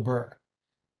Bill Burr,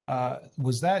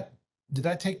 did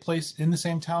that take place in the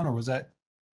same town, or was that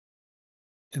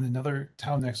in another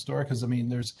town next door? Because I mean,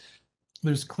 there's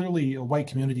clearly a white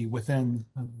community within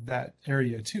that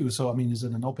area too. So I mean, is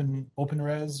it an open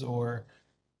res, or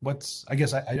what's? I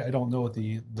guess I don't know what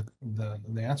the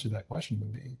answer to that question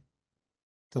would be.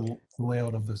 The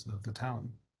layout of the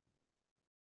town.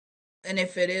 And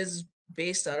if it is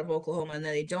based out of Oklahoma and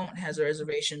they don't has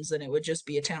reservations, then it would just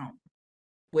be a town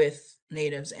with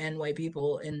natives and white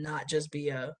people and not just be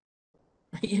a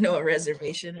a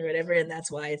reservation or whatever. And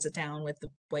that's why it's a town with the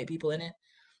white people in it.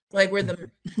 Like where the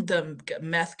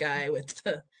meth guy with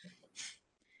the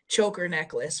choker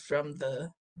necklace from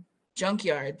the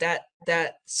junkyard,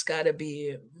 that's gotta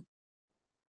be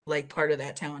like part of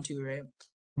that town too, right?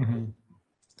 Mm-hmm.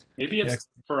 maybe it's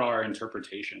for our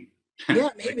interpretation. Yeah,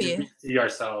 Like if maybe. we see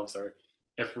ourselves, or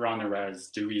if we're on the res,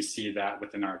 do we see that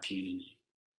within our community?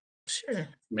 Sure.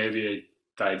 Maybe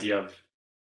the idea of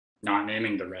not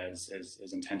naming the res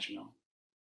is intentional.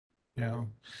 Yeah,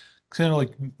 kind of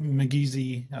like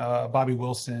McGeezy, Bobby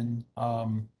Wilson,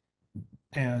 and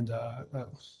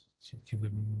keep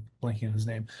blanking on his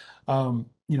name.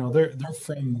 They're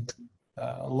from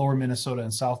lower Minnesota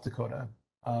and South Dakota.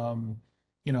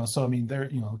 So I mean, they're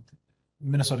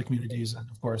Minnesota communities, and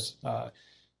of course,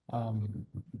 um,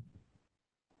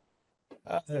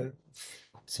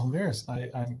 so there's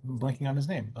I'm blanking on his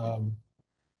name.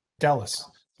 Dallas.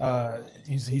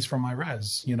 He's from my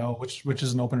res, which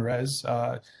is an open res,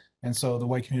 and so the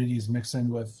white community is mixed in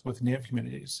with Native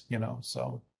communities,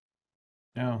 so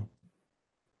yeah.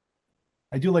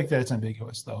 I do like that it's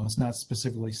ambiguous though. It's not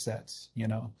specifically set,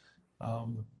 it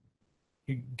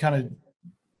kind of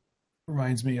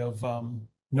reminds me of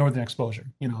Northern Exposure,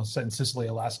 set in Sicily,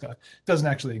 Alaska. It doesn't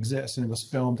actually exist, and it was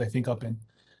filmed, I think, up in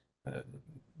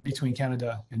between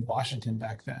Canada and Washington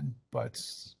back then, but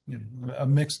a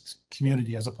mixed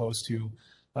community as opposed to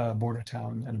a border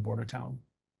town and a border town.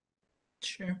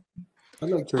 Sure. I'd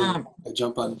like to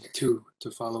jump on to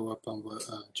follow up on what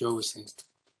Joe was saying.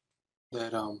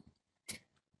 That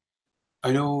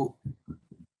I know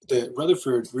that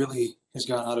Rutherford really has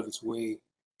gone out of its way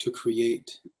to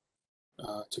create,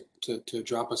 to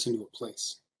drop us into a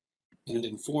place, and it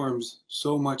informs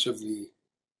so much of the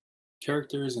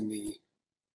characters and the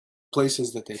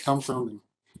places that they come from and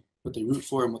what they root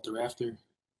for and what they're after.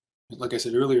 And like I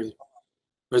said earlier,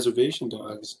 reservation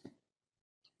dogs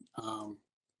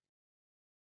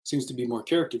seems to be more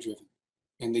character driven,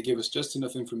 and they give us just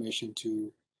enough information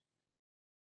to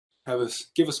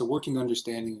give us a working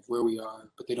understanding of where we are,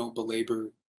 but they don't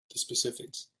belabor the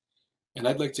specifics. And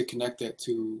I'd like to connect that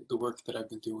to the work that I've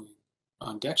been doing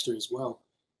on Dexter as well.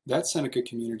 That Seneca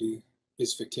community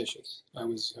is fictitious. I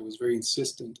was very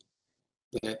insistent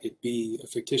that it be a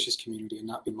fictitious community and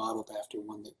not be modeled after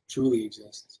one that truly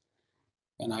exists.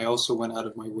 And I also went out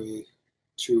of my way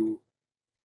to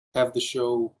have the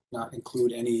show not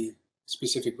include any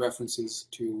specific references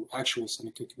to actual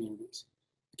Seneca communities,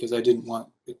 because I didn't want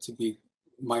it to be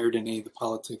mired in any of the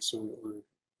politics or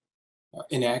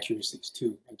inaccuracies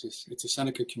too. It's a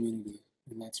Seneca community,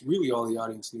 and that's really all the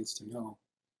audience needs to know.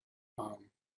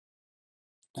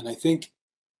 And I think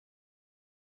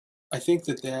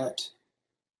that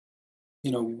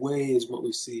in a way is what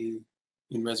we see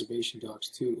in Reservation Dogs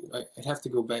too. I'd have to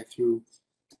go back through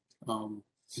and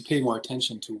pay more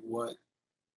attention to what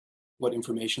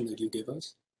information they do give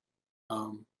us.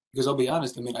 Because I'll be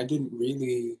honest, I mean, I didn't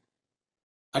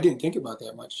think about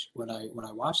that much when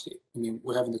I watched it. I mean,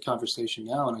 we're having the conversation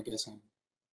now, and I guess I'm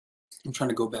trying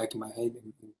to go back in my head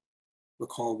and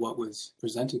recall what was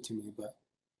presented to me, but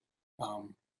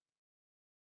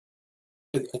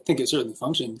I think it certainly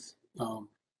functions.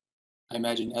 I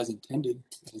imagine as intended,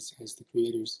 as the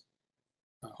creators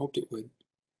hoped it would,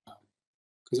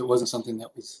 because it wasn't something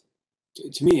that was,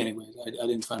 to me anyways, I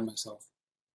didn't find myself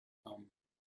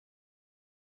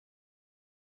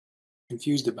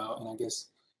confused about, and I guess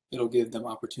it'll give them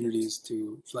opportunities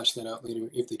to flesh that out later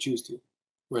if they choose to.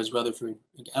 Whereas Rutherford,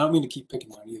 I don't mean to keep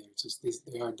picking on either, it's just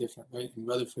they are different, right? In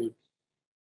Rutherford,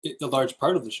 the large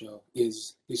part of the show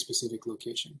is the specific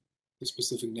location, the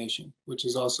specific nation, which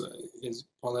is also, as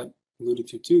Paulette alluded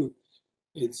to too,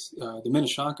 it's the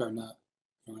Minneshanka are not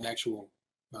an actual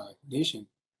nation,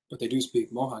 but they do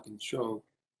speak Mohawk in the show,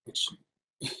 which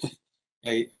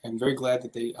I am very glad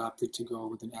that they opted to go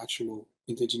with an actual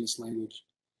Indigenous language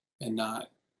and not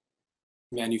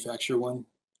manufacture one.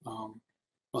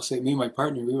 I'll say, me and my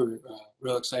partner, we were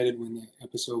real excited when the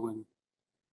episode when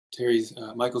Terry's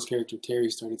Michael's character Terry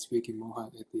started speaking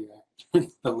Mohawk at the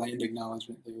the land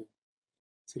acknowledgement there.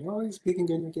 So, oh, he's speaking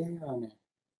good again on there.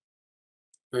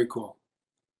 Very cool.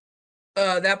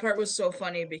 That part was so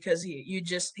funny because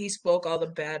he spoke all the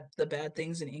bad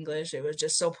things in English. It was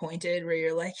just so pointed where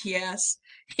you're like, yes.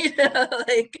 You know,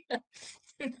 like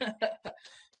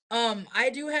I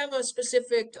do have a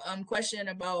specific question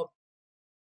about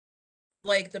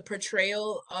like the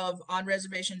portrayal of on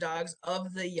reservation dogs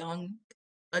of the young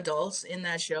adults in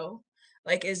that show.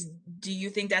 Like do you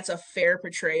think that's a fair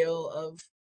portrayal of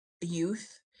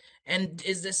youth? And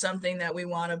is this something that we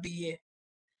want to be,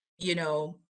 you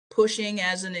know, pushing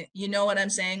as an, you know what I'm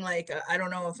saying? Like, I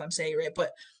don't know if I'm saying it right,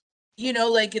 but you know,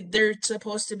 like they're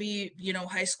supposed to be, you know,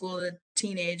 high school to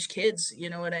teenage kids, you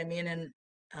know what I mean? And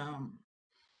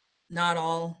not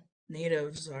all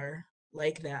natives are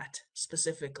like that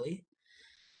specifically,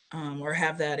 or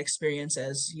have that experience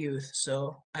as youth.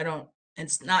 So I don't,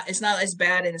 it's not as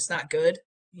bad and it's not good,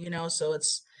 you know, so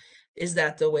is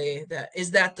that the way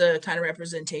is that the kind of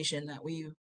representation that we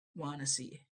want to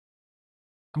see?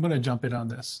 I'm going to jump in on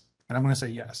this, and I'm going to say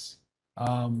yes.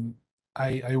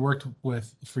 I worked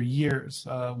for years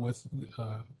with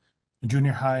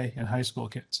junior high and high school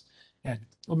kids. And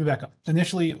let me back up.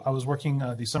 Initially, I was working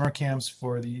the summer camps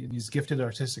for these gifted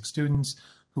artistic students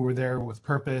who were there with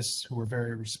purpose, who were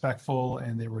very respectful,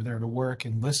 and they were there to work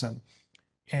and listen.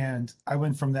 And I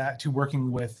went from that to working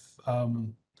with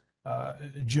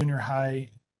junior high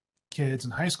kids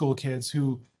and high school kids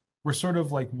who were sort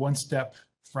of like one step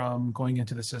from going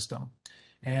into the system.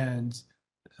 And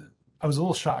I was a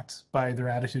little shocked by their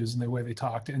attitudes and the way they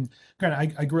talked. And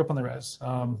granted, I grew up on the res.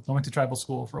 I went to tribal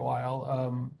school for a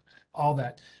while, all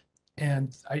that.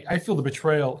 And I feel the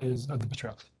betrayal is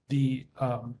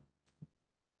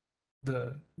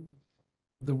the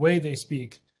way they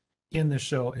speak in the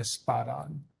show is spot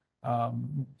on.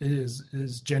 It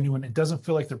is genuine. It doesn't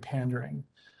feel like they're pandering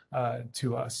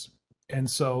to us. And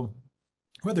so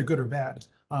whether good or bad,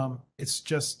 it's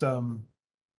just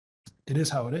it is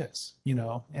how it is, you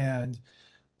know. And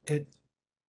it,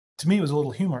 to me, it was a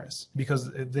little humorous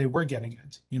because they were getting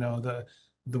it, you know, the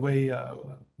way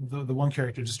the one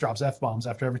character just drops F-bombs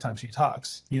after every time she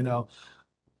talks, you know.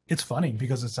 It's funny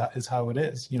because it's how it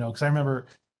is, you know. Because I remember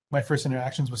my first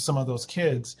interactions with some of those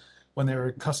kids when they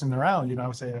were cussing around, you know. I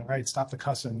would say, all right, stop the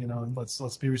cussing, you know, and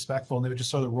let's be respectful. And they would just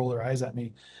sort of roll their eyes at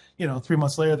me, you know. 3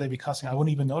 months later, they'd be cussing. I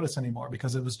wouldn't even notice anymore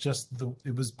because it was just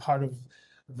it was part of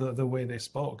the way they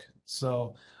spoke.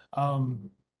 So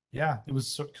yeah, it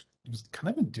was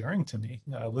kind of endearing to me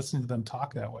listening to them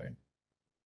talk that way.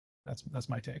 That's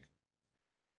my take.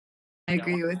 I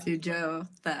agree with you, Joe,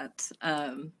 that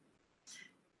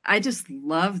I just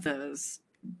love those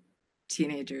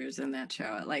teenagers in that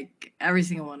show, like every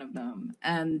single one of them.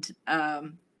 And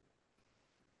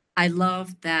I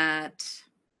love that,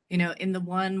 you know, in the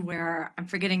one where I'm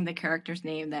forgetting the character's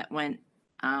name that went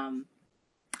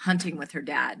hunting with her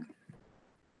dad.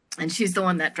 And she's the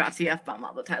one that drops the F-bomb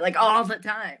all the time, like all the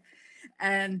time.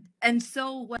 And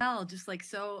so well, just like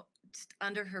so just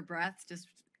under her breath, just,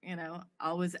 you know,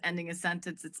 always ending a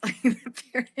sentence. It's like the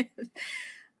period.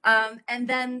 And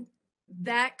then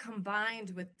that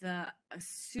combined with the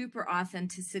super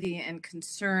authenticity and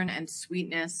concern and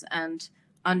sweetness and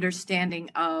understanding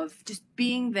of just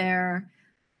being there,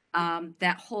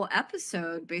 that whole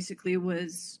episode basically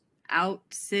was out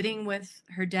sitting with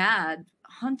her dad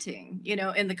hunting, you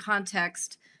know, in the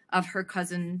context of her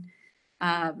cousin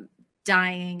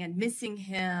dying and missing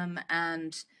him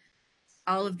and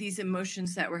all of these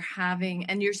emotions that we're having,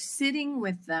 and you're sitting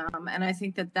with them. And I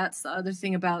think that that's the other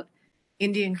thing about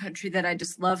Indian country that I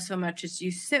just love so much is you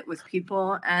sit with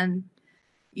people and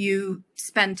you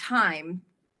spend time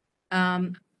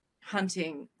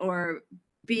hunting or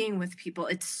being with people.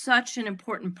 It's such an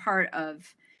important part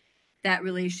of that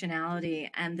relationality.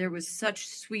 And there was such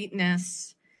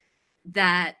sweetness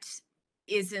that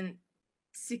isn't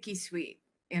sicky sweet,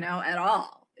 you know, at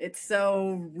all. It's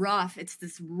so rough. It's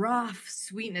this rough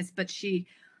sweetness, but she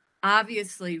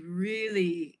obviously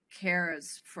really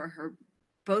cares for her,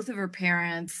 both of her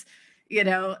parents, you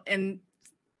know, and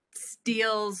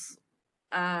steals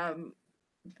the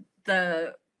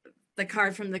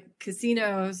card from the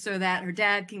casino so that her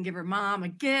dad can give her mom a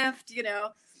gift, you know.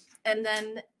 And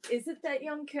then is it that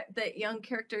young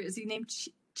character? Is he named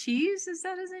Cheese? Is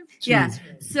that his name? Cheese. Yeah.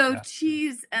 So Yeah.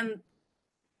 Cheese, and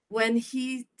when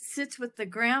he sits with the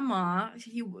grandma,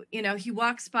 he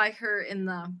walks by her in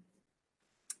the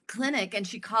clinic and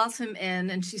she calls him in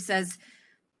and she says,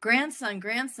 grandson,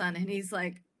 and he's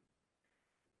like,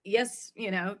 yes, you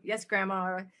know, yes,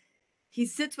 grandma. He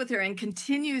sits with her and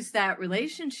continues that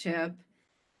relationship.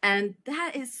 And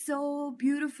that is so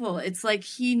beautiful. It's like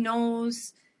he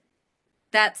knows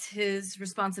that's his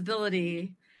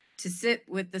responsibility to sit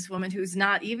with this woman who's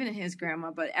not even his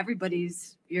grandma, but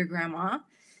everybody's your grandma.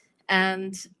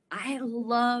 And I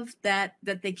love that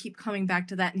they keep coming back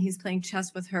to that, and he's playing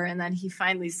chess with her, and then he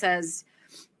finally says,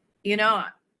 you know,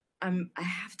 I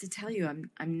have to tell you,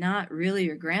 I'm not really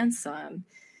your grandson.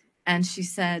 And she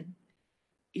said,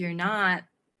 you're not,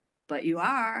 but you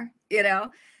are, you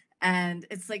know. And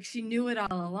it's like she knew it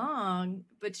all along,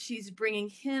 but she's bringing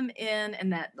him in,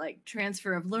 and that like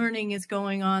transfer of learning is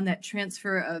going on, that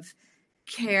transfer of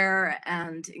care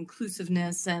and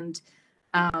inclusiveness, and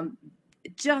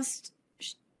just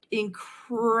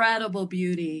incredible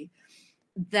beauty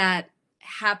that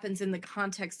happens in the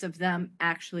context of them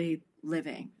actually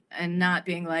living and not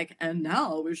being like, and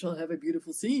now we shall have a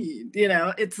beautiful scene. You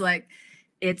know, it's like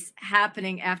it's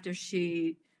happening after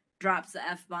she drops the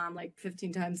F-bomb like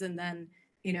 15 times, and then,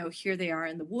 you know, here they are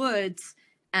in the woods.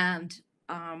 And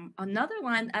another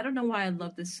line, I don't know why I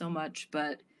love this so much,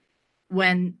 but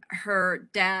when her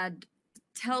dad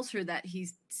tells her that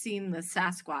he's seen the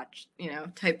Sasquatch, you know,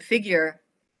 type figure,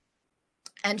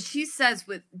 and she says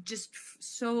with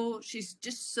she's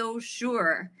just so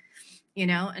sure, you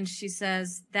know, and she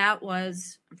says that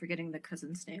was, I'm forgetting the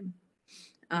cousin's name,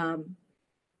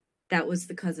 that was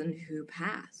the cousin who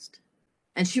passed.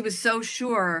 And she was so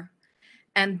sure,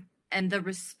 and the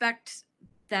respect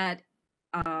that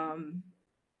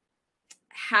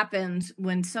happens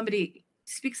when somebody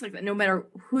speaks like that, no matter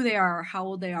who they are or how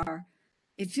old they are,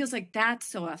 it feels like that's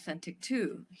so authentic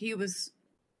too.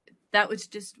 That was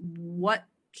just what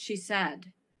she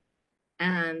said.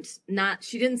 And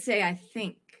she didn't say, I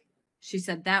think. She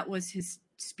said that was his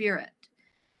spirit.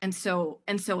 And so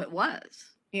it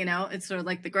was, you know, it's sort of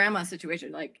like the grandma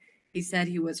situation. Like he said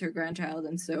he was her grandchild,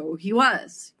 and so he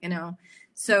was, you know.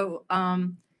 So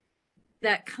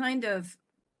that kind of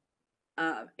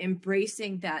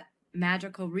embracing that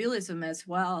magical realism as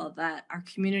well, that our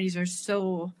communities are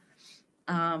so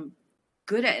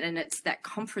good at, and it's that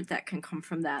comfort that can come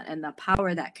from that, and the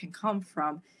power that can come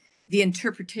from the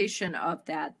interpretation of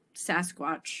that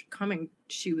Sasquatch coming.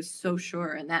 She was so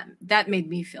sure, and that made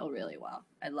me feel really well.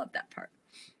 I love that part.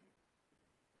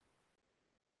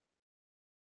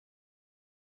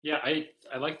 Yeah, I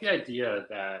like the idea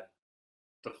that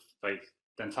the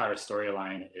entire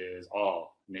storyline is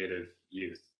all Native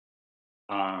youth.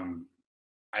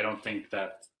 I don't think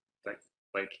that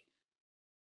like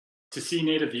to see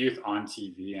Native youth on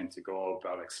TV and to go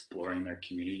about exploring their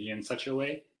community in such a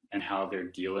way and how they're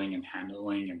dealing and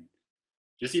handling and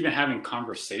just even having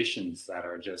conversations that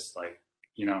are just like,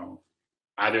 you know,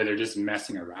 either they're just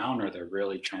messing around or they're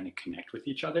really trying to connect with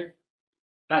each other.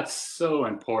 That's so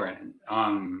important.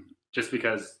 Just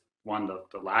because one,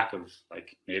 the lack of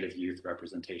like Native youth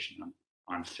representation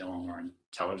on film or on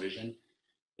television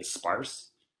is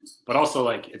sparse, but also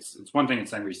like it's one thing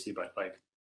it's NBC, but like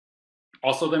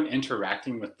also them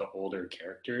interacting with the older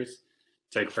characters.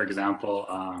 It's like, for example,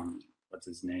 what's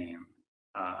his name?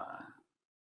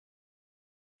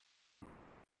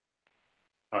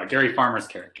 Gary Farmer's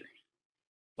character.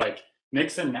 Like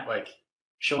Nixon, like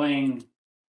showing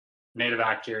native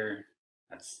actor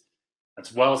that's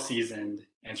well seasoned,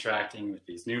 interacting with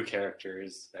these new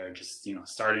characters that are just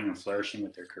starting and flourishing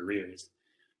with their careers.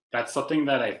 That's something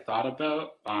that I thought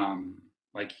about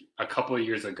like a couple of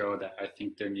years ago, that I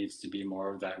think there needs to be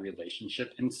more of that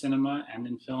relationship in cinema and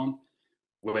in film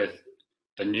with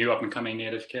the new up and coming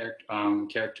native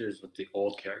characters with the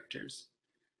old characters.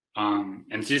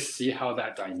 And just see how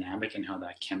that dynamic and how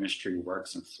that chemistry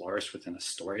works and flourish within a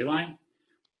storyline.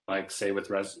 Like say with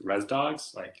Res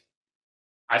Dogs, like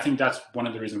I think that's one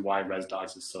of the reasons why Res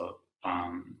Dogs is so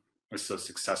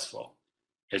successful.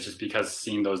 It's just because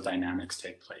seeing those dynamics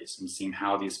take place and seeing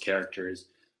how these characters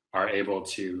are able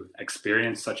to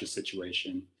experience such a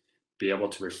situation, be able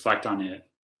to reflect on it,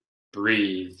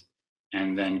 breathe,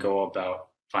 and then go about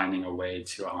finding a way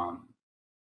to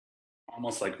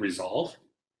almost like resolve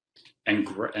and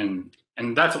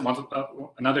that's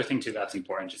another thing too that's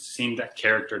important. Just seeing that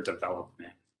character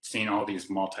development, seeing all these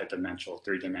multi-dimensional,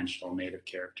 three-dimensional native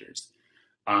characters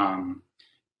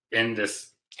in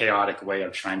this chaotic way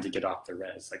of trying to get off the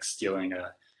res, like stealing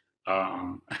a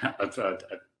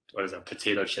what is it, a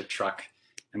potato chip truck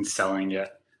and selling it.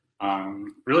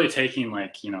 Really taking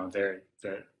like they're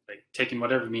like taking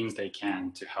whatever means they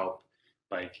can to help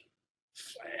like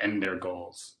end their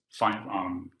goals,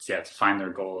 to find their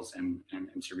goals and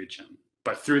to reach them.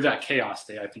 But through that chaos,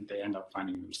 I think they end up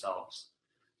finding themselves.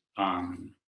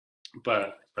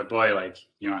 But boy, like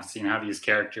seeing how these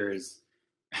characters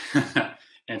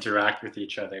interact with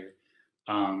each other.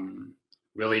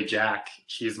 Willie Jack,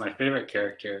 she's my favorite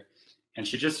character, and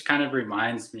she just kind of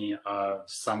reminds me of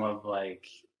some of like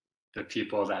the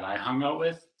people that I hung out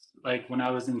with, like when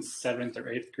I was in 7th or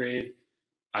 8th grade.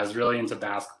 I was really into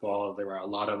basketball. There were a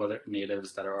lot of other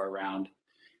natives that are around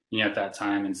me at that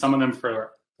time, and some of them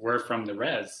were from the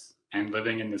res and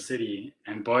living in the city.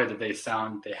 And boy, did they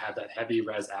had that heavy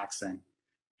res accent.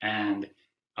 And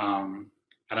I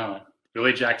don't know,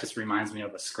 Billy Jack just reminds me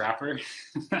of a scrapper,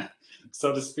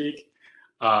 so to speak.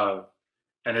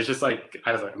 And it's just like,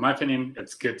 in my opinion,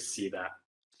 it's good to see that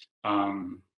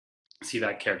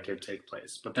character take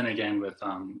place. But then again, with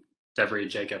Devery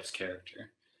Jacobs'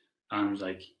 character,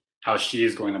 like how she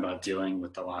is going about dealing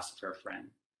with the loss of her friend.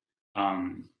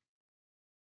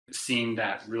 Seeing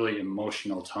that really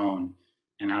emotional tone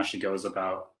and how she goes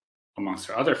about amongst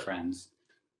her other friends.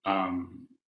 Yeah,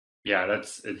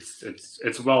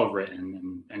 it's well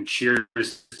written, and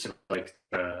cheers to like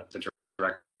the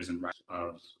directors and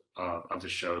writers of the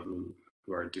show who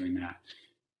are doing that.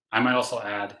 I might also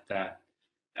add that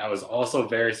I was also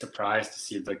very surprised to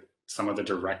see some of the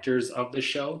directors of the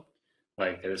show.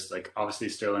 Like there's like obviously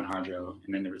Sterling Harjo,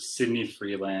 and then there was Sidney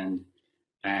Freeland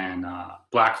and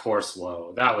Black Horse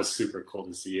Lowe. That was super cool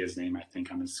to see his name, I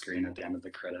think, on the screen at the end of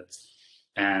the credits.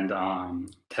 And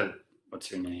what's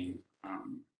her name?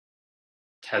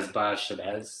 Tesba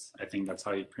Chavez, I think that's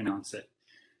how you pronounce it.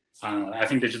 I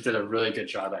think they just did a really good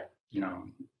job at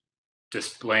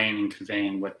displaying and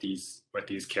conveying what these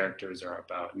characters are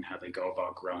about and how they go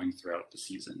about growing throughout the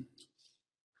season.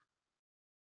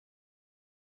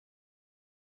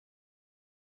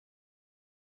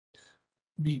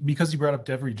 Because you brought up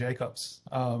Devery Jacobs,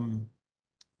 I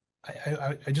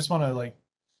just want to like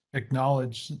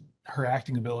acknowledge her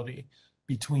acting ability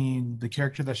between the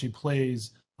character that she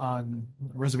plays on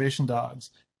Reservation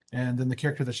Dogs and then the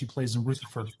character that she plays in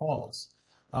Rutherford Falls.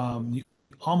 You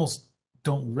almost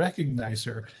don't recognize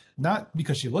her, not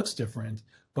because she looks different,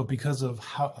 but because of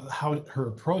how her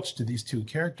approach to these two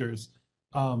characters.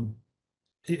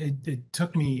 It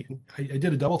took me. I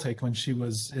did a double take when she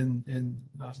was in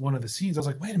one of the scenes. I was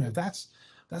like, wait a minute, that's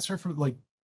her from like.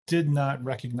 Did not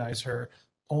recognize her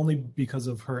only because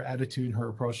of her attitude and her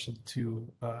approach to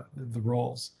the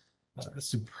roles.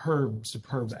 Superb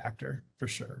actor for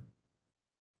sure.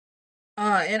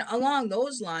 And along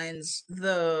those lines,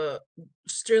 the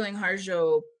Sterling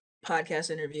Harjo podcast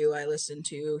interview I listened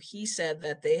to, he said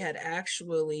that they had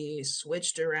actually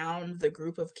switched around the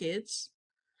group of kids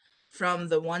from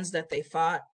the ones that they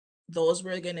fought. Those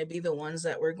were going to be the ones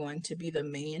that were going to be the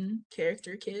main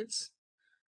character kids.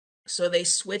 So they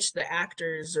switched the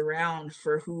actors around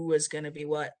for who was going to be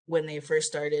what when they first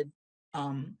started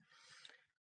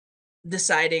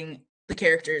deciding the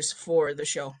characters for the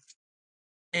show.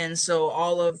 And so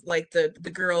all of like the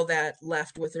girl that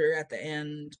left with her at the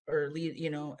end, or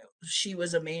she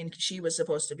was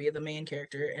supposed to be the main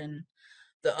character, and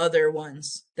the other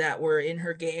ones that were in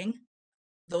her gang,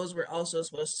 those were also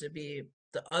supposed to be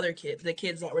the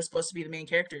kids that were supposed to be the main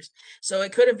characters. So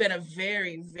it could have been a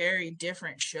very, very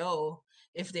different show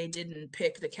if they didn't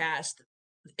pick the cast,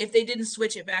 if they didn't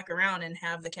switch it back around and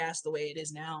have the cast the way it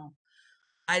is now.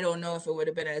 I don't know if it would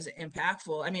have been as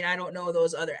impactful. I mean, I don't know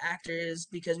those other actors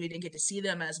because we didn't get to see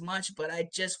them as much, but I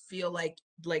just feel like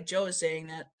Joe is saying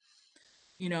that,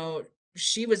 you know,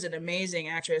 she was an amazing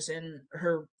actress and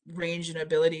her range and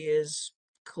ability is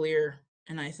clear.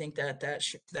 And I think that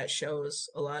shows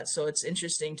a lot. So it's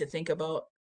interesting to think about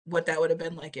what that would have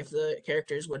been like if the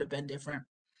characters would have been different.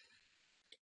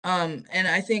 And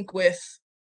I think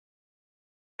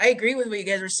I agree with what you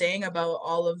guys were saying about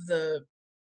all of the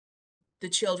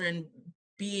children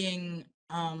being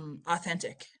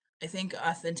authentic. I think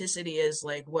authenticity is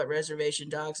like what Reservation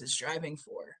Dogs is striving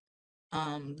for.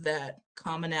 That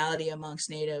commonality amongst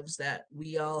natives that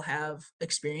we all have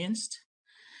experienced.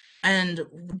 And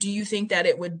do you think that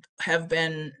it would have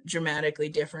been dramatically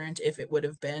different if it would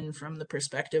have been from the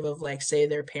perspective of, like, say,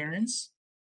 their parents?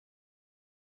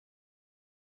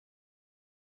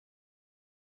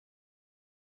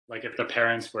 Like if the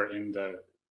parents were in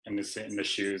the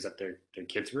shoes that their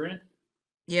kids were in.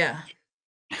 Yeah.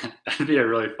 That'd be a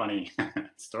really funny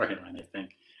storyline, I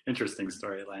think. Interesting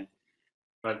storyline.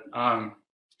 But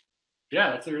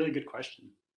yeah, that's a really good question.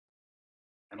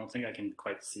 I don't think I can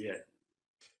quite see it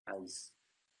as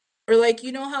Or like,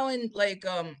 you know how in like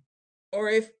or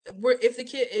if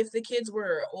the kids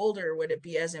were older, would it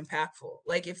be as impactful?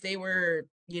 Like if they were,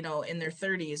 you know, in their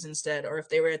 30s instead, or if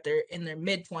they were in their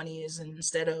mid 20s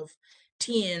instead of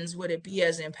teens, would it be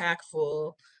as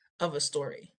impactful of a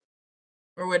story?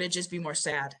 Or would it just be more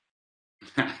sad?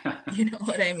 You know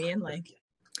what I mean? Like,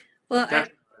 Well,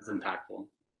 definitely as impactful.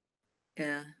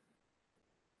 yeah.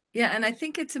 Yeah, and I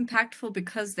think it's impactful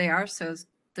because they're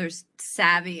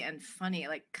savvy and funny,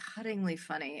 like cuttingly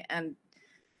funny and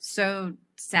so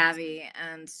savvy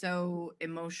and so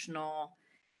emotional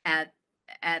at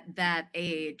that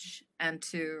age, and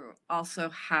to also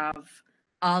have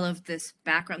all of this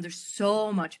background. There's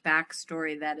so much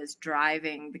backstory that is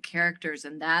driving the characters,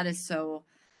 and that is so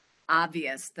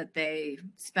obvious that they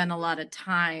spent a lot of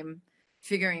time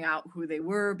figuring out who they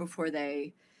were before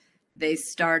they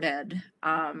started.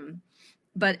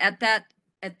 But at that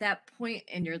point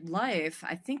in your life,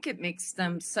 I think it makes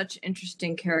them such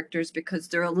interesting characters because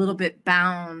they're a little bit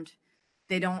bound.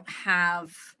 They don't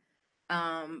have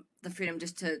the freedom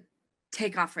just to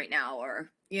take off right now,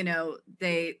 or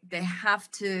they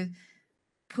have to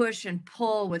push and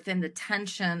pull within the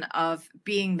tension of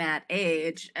being that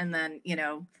age, and then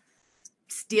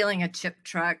stealing a chip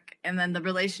truck, and then the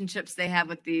relationships they have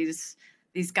with these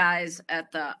guys at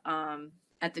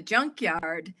the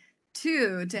junkyard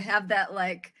too, to have that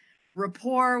like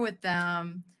rapport with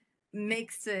them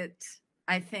makes it,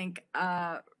 I think,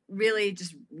 really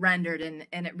just rendered, and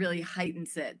it really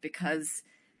heightens it because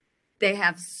they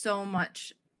have so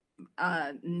much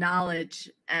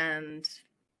knowledge and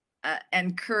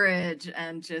courage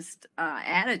and just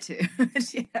attitude,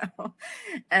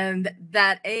 and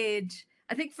that age.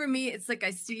 I think for me, it's like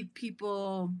I see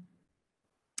people,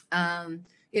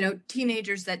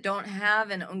 teenagers that don't have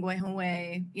an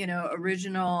Ongwehongwe,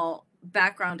 original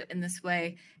background in this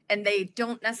way, and they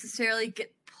don't necessarily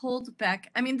get pulled back.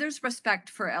 I mean, there's respect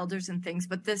for elders and things,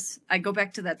 but I go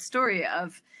back to that story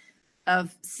of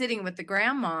sitting with the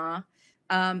grandma,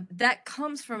 that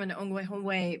comes from an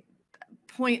Ongwehongwe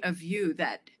point of view,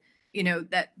 that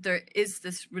that there is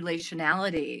this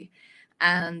relationality,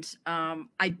 and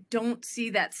I don't see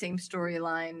that same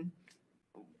storyline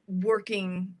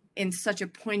working in such a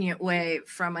poignant way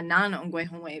from a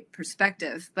non-Ongwehongwe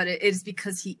perspective, but it is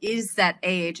because he is that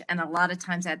age, and a lot of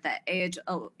times at that age,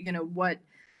 what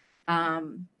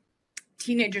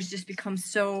teenagers just become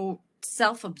so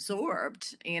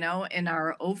self-absorbed, in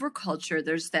our overculture.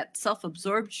 There's that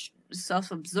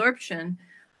self-absorption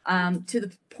to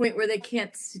the point where they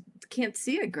can't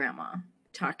see a grandma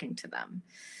talking to them,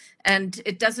 and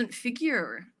it doesn't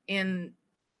figure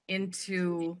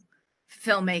into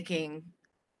filmmaking.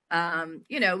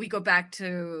 We go back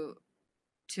to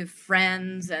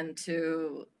Friends and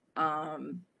to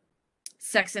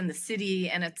Sex and the City,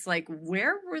 and it's like,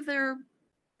 where were their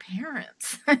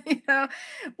parents?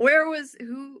 Where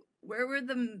were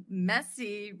the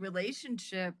messy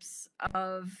relationships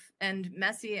and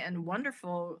messy and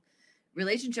wonderful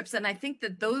relationships? And I think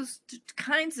that those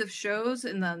kinds of shows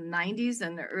in the 90s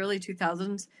and the early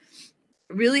 2000s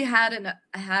really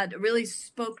really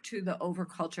spoke to the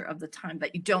overculture of the time,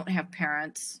 that you don't have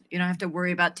parents, you don't have to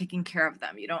worry about taking care of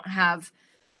them, you don't have,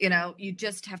 you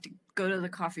just have to go to the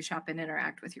coffee shop and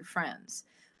interact with your friends,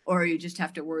 or you just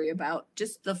have to worry about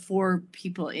just the 4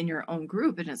 people in your own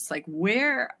group. And it's like,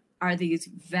 where are these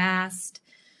vast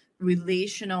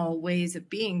relational ways of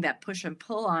being that push and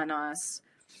pull on us?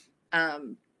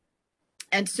 And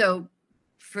so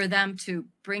for them to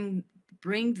bring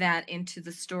bring that into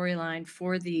the storyline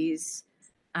for these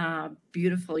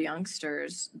beautiful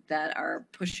youngsters that are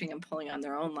pushing and pulling on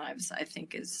their own lives, I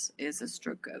think is a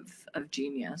stroke of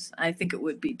genius. I think it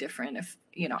would be different if,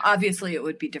 obviously it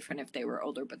would be different if they were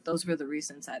older, but those were the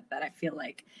reasons that I feel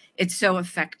like it's so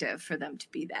effective for them to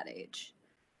be that age.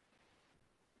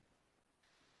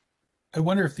 I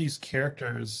wonder if these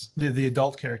characters, the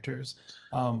adult characters,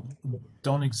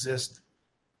 don't exist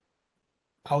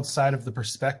outside of the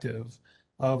perspective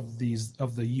of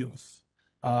the youth.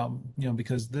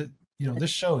 Because this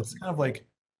show, it's kind of like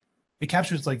it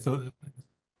captures like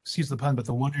excuse the pun, but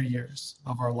the wonder years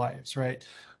of our lives, right?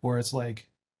 Where it's like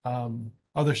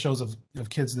other shows of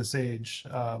kids this age,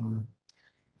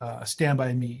 Stand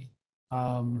By Me,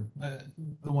 the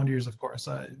wonder years, of course.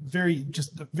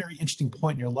 Just a very interesting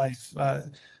point in your life.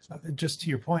 Just to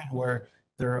your point, where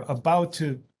they're about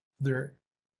to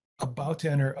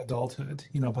enter adulthood,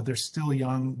 but they're still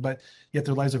young, but yet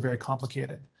their lives are very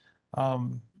complicated.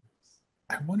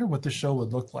 I wonder what the show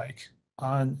would look like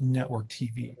on network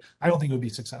TV. I don't think it would be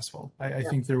successful. I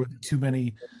think there would be too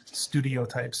many studio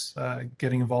types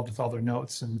getting involved with all their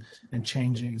notes and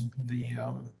changing the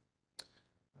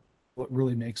what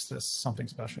really makes this something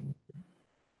special.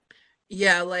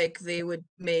 Yeah, like they would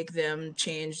make them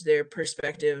change their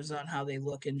perspectives on how they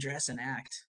look and dress and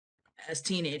act as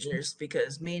teenagers,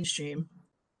 because mainstream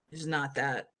is not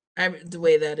the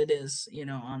way that it is,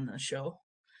 on the show.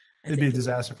 It'd be a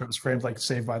disaster if it was framed like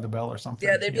Saved by the Bell or something.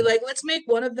 Yeah, they'd be like, let's make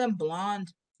one of them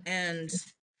blonde, and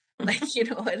like, you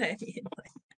know what I mean?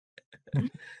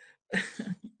 Like,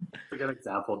 A good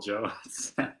example, Joe.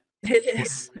 it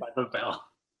is. By the Bell.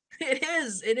 It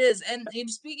is. And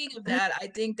speaking of that, I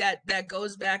think that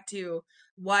goes back to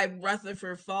why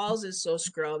Rutherford Falls is so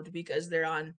scrubbed, because they're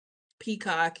on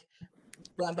Peacock,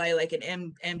 run by like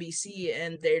an NBC,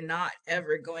 and they're not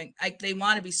ever going, like, they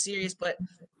want to be serious, but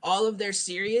all of their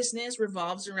seriousness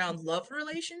revolves around love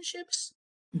relationships,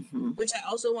 which I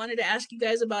also wanted to ask you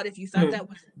guys about, if you thought that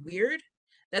was weird,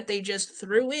 that they just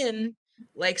threw in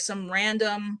like some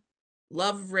random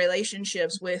love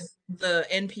relationships with the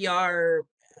NPR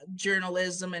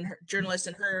journalist and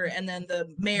her, and then the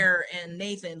mayor and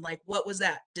Nathan. Like, what was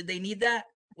that? Did they need that?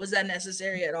 Was that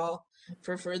necessary at all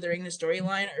for furthering the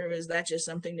storyline, or was that just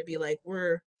something to be like,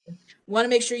 want to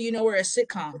make sure we're a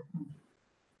sitcom?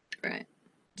 Right.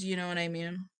 Do you know what I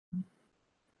mean?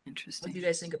 Interesting. What do you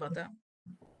guys think about that?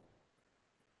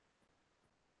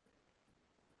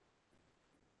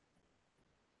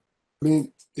 I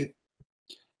mean, it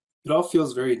all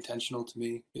feels very intentional to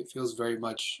me. It feels very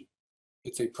much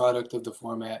it's a product of the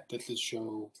format that the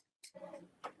show,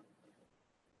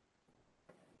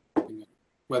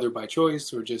 whether by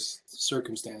choice or just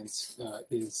circumstance,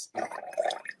 is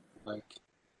like.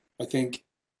 I think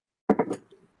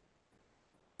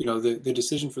the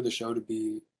decision for the show to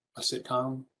be a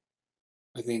sitcom,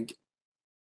 I think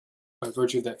by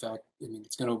virtue of that fact, I mean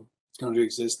it's going to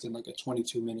exist in like a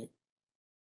 22-minute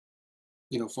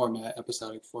format,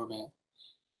 episodic format.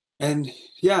 And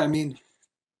yeah, I mean,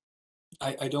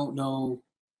 I don't know,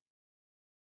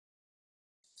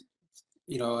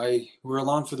 we're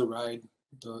along for the ride,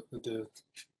 the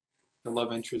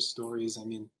love interest stories. I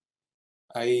mean,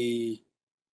 I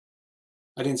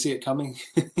didn't see it coming,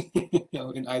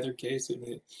 in either case.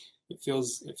 It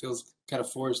feels kind of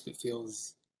forced. It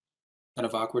feels kind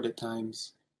of awkward at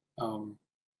times.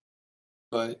 But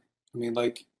I mean,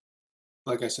 like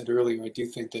I said earlier, I do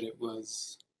think that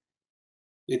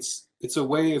it's a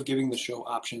way of giving the show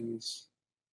options,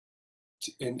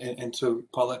 and to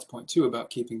Paulette's point too about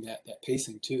keeping that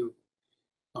pacing too.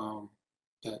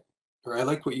 Or I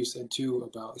like what you said too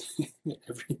about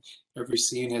every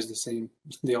scene has the same,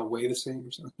 they all weigh the same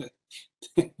or something.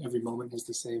 Every moment has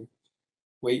the same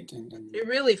weight, and It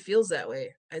really feels that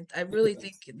way. I really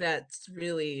think that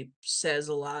really says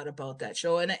a lot about that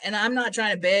show. And I'm not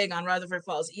trying to bag on Rutherford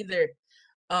Falls either,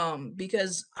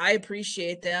 because I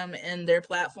appreciate them and their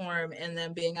platform and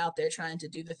them being out there trying to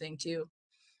do the thing too.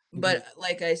 But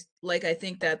I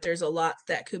think that there's a lot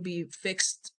that could be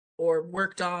fixed or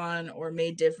worked on or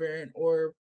made different,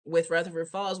 or with Rutherford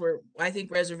Falls, where I think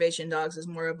Reservation Dogs is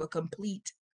more of a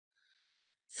complete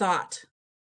thought.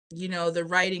 The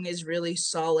writing is really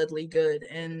solidly good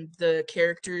and the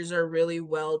characters are really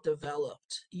well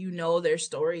developed. Their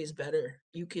stories better.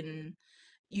 You can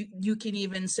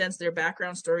even sense their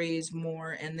background stories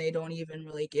more, and they don't even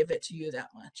really give it to you that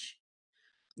much.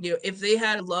 If they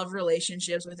had love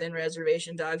relationships within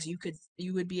Reservation Dogs, you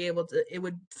would be able to, it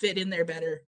would fit in there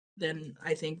better than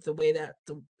I think the way that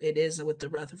it is with the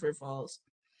Rutherford Falls.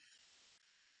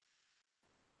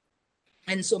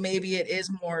 And so maybe it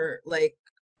is more like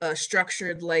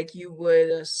structured like you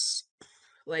would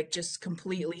like just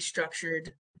completely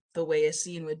structured the way a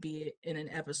scene would be in an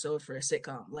episode for a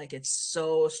sitcom. Like it's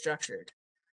so structured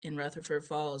in Rutherford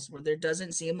Falls, where there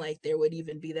doesn't seem like there would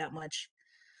even be that much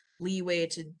leeway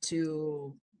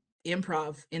to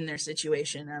improv in their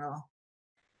situation at all.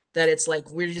 That it's like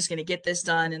we're just gonna get this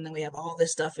done, and then we have all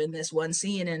this stuff in this one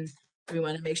scene, and we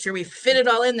want to make sure we fit it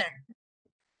all in there.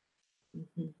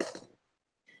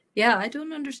 Yeah, I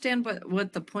don't understand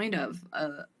what the point of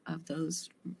those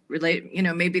relate. You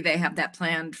know, maybe they have that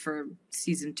planned for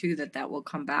season 2 that will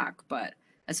come back. But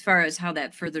as far as how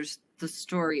that furthers the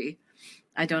story,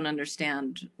 I don't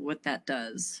understand what that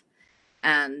does.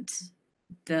 And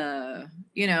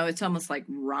it's almost like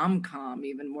rom-com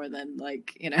even more than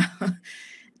like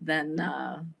than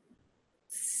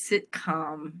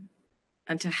sitcom,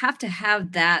 and to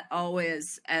have that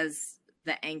always as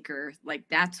the anchor, like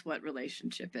that's what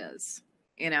relationship is,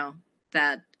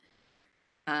 that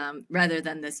rather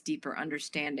than this deeper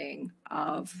understanding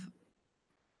of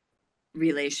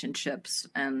relationships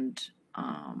and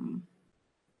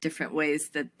different ways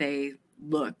that they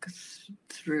look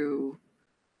through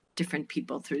different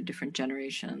people, through different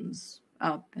generations,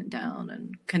 up and down,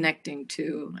 and connecting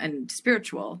to, and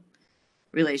spiritual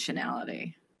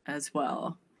relationality as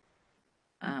well.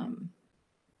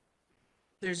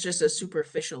 There's just a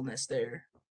superficialness there,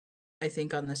 I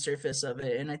think, on the surface of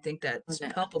it, and I think that's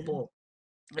palpable.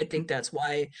 I think that's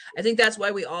why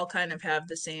we all kind of have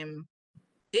the same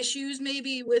issues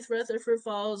maybe with Rutherford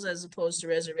Falls as opposed to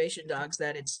Reservation Dogs,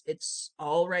 that it's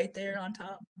all right there on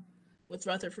top. With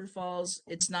Rutherford Falls,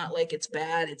 it's not like it's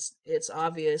bad. It's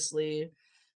obviously,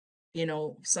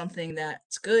 something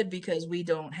that's good because we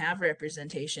don't have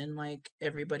representation like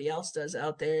everybody else does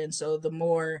out there. And so the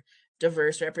more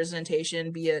diverse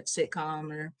representation, be it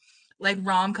sitcom or like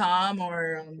rom-com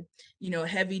or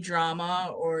heavy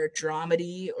drama or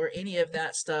dramedy or any of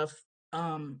that stuff,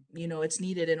 it's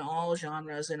needed in all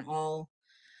genres and all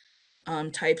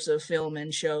types of film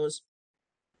and shows.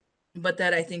 But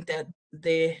that I think that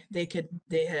they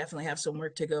definitely have some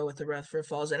work to go with the Rutherford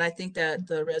Falls, and I think that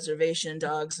the Reservation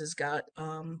Dogs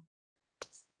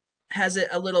has it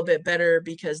a little bit better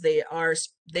because they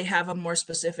have a more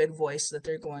specific voice that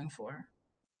they're going for.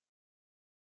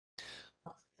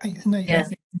 I Yeah.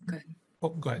 think,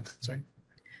 go ahead. Sorry.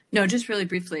 No, just really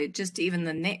briefly, just even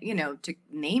the name, to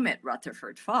name it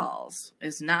Rutherford Falls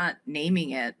is not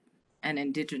naming it an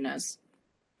Indigenous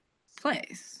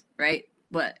place, right?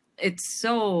 But it's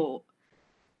so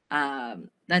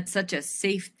that's such a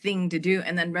safe thing to do.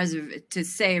 And then to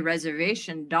say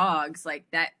Reservation Dogs, like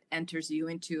that enters you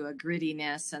into a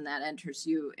grittiness, and that enters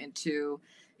you into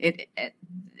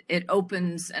it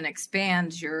opens and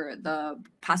expands the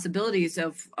possibilities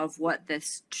of what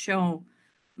this show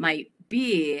might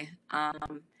be.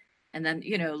 And then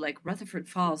like Rutherford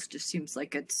Falls just seems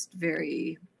like it's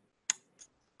very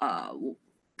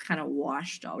kind of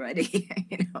washed already,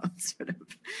 sort of.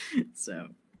 So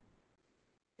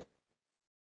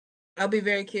I'll be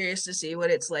very curious to see what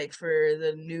it's like for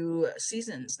the new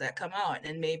seasons that come out,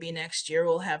 and maybe next year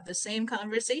we'll have the same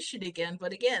conversation again,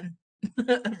 but again,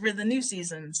 for the new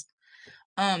seasons.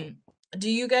 Do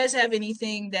you guys have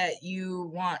anything that you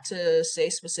want to say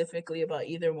specifically about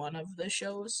either one of the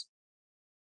shows?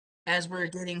 As we're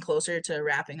getting closer to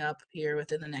wrapping up here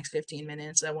within the next 15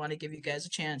 minutes, I want to give you guys a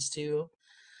chance to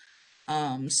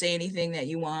say anything that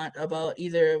you want about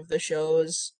either of the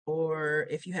shows, or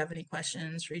if you have any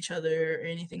questions for each other or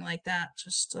anything like that,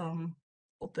 just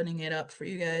opening it up for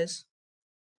you guys.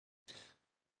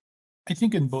 I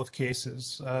think in both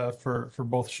cases, for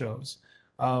both shows,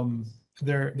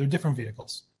 they're different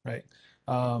vehicles, right?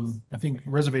 I think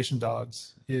Reservation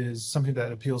Dogs is something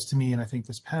that appeals to me, and I think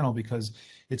this panel, because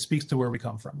it speaks to where we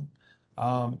come from.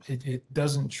 It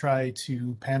doesn't try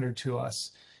to pander to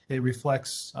us. It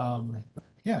reflects,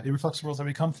 it reflects the world that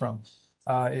we come from.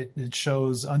 It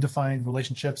shows undefined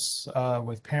relationships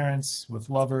with parents, with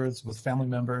lovers, with family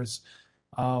members.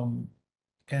 And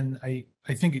I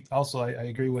think I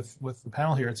agree with the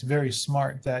panel here. It's very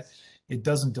smart that it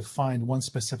doesn't define one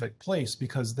specific place,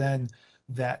 because then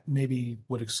that maybe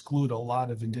would exclude a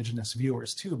lot of Indigenous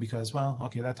viewers too, because, well,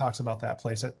 okay, that talks about that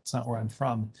place. That's not where I'm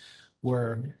from.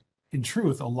 Where in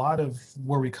truth, a lot of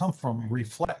where we come from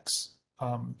reflects,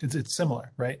 it's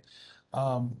similar, right?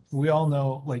 We all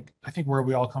know, like, I think where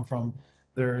we all come from,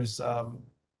 there's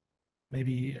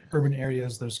maybe urban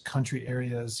areas, there's country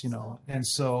areas, and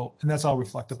that's all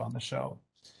reflective on the show.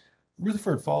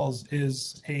 Rutherford Falls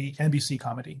is a NBC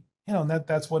comedy, and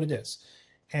that's what it is.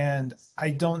 And I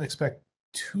don't expect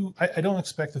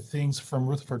the things from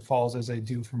Rutherford Falls as I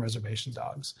do from Reservation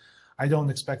Dogs. I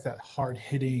don't expect that hard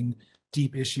hitting,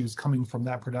 deep issues coming from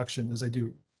that production as I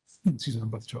do, excuse me, I'm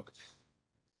about to choke.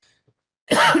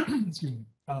 Excuse me,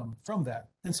 from that.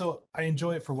 And so I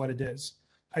enjoy it for what it is.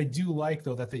 I do like,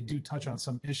 though, that they do touch on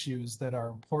some issues that are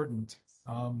important.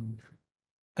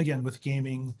 Again, with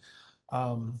gaming,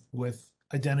 with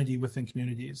identity within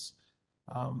communities.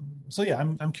 So yeah,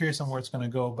 I'm curious on where it's going to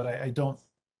go, but I don't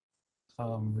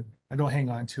hang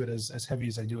on to it as heavy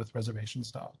as I do with Reservation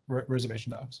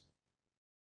Dogs.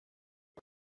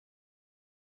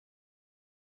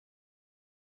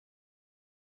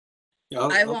 Yeah,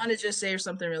 I want to just say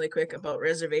something really quick about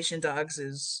Reservation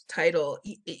Dogs' title.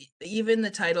 Even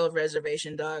the title of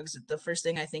Reservation Dogs, the first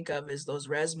thing I think of is those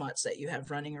res mutts that you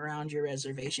have running around your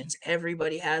reservations.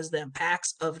 Everybody has them,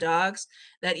 packs of dogs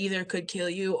that either could kill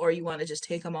you or you want to just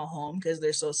take them all home because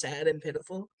they're so sad and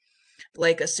pitiful,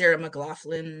 like a Sarah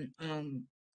McLachlan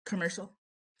commercial.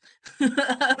 So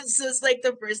it's like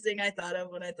the first thing I thought of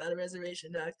when I thought of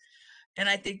Reservation Dogs, and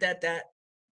I think that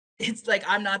it's like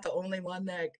I'm not the only one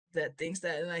that thinks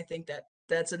that, and I think that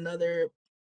that's another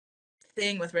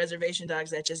thing with Reservation Dogs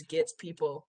that just gets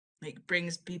people, like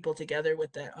brings people together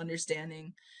with that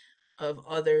understanding of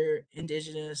other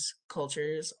indigenous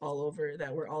cultures all over,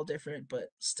 that we're all different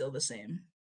but still the same.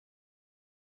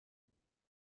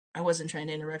 I wasn't trying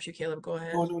to interrupt you, Caleb. Go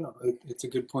ahead. Oh, no, it's a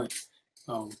good point.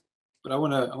 But I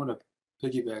wanna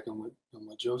piggyback on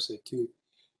what Joe said too.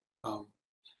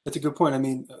 That's a good point. I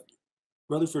mean,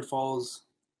 Rutherford Falls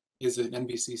is an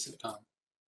NBC sitcom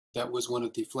that was one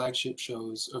of the flagship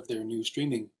shows of their new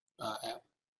streaming app,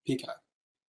 Peacock.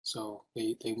 So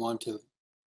they want to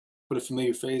put a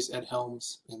familiar face at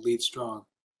helms and lead strong,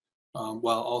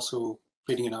 while also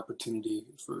creating an opportunity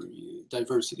for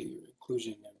diversity or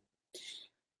inclusion.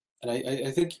 And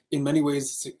I think in many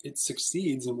ways it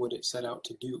succeeds in what it set out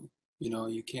to do. You know,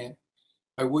 you can't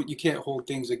hold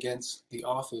things against The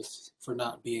Office for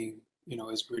not being, you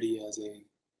know, as gritty as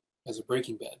a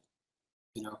Breaking Bad.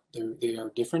 You know, they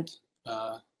are different,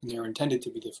 and they're intended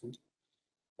to be different,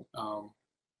 and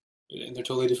they're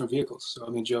totally different vehicles. So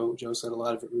I mean, Joe said a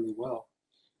lot of it really well.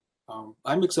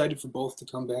 I'm excited for both to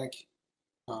come back,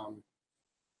 um,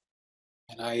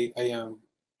 and I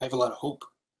have a lot of hope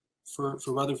for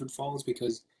Rutherford Falls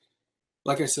because,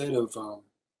 like I said of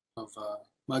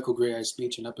Michael Grey Eye's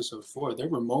speech in episode 4, there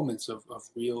were moments of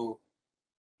real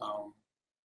um,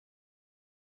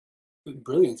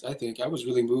 brilliance. I think I was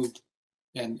really moved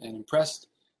and impressed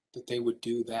that they would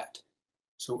do that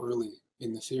so early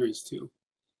in the series too.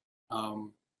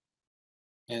 Um,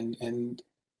 and and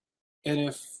and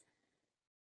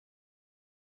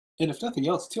if nothing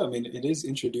else too, I mean, it is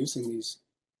introducing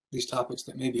these topics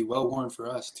that may be well worn for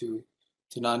us to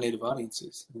non-native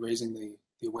audiences and raising the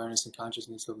awareness and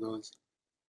consciousness of those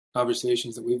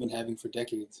conversations that we've been having for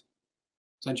decades,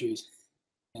 centuries.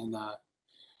 And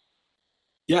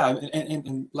yeah,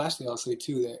 and lastly, I'll say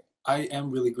too that I am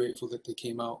really grateful that they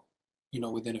came out, you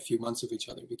know, within a few months of each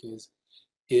other, because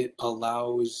it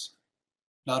allows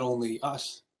not only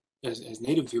us as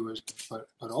native viewers, but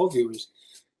all viewers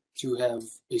to have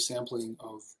a sampling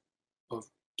of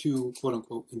two quote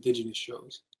unquote indigenous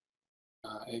shows.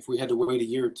 If we had to wait a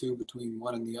year or two between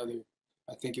one and the other,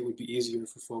 I think it would be easier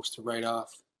for folks to write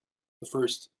off the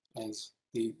first as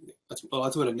that's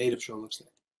what a native show looks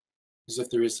like, as if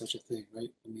there is such a thing, right?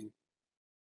 I mean,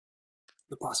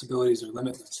 the possibilities are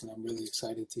limitless, and I'm really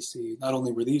excited to see not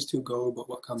only where these two go, but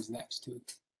what comes next too.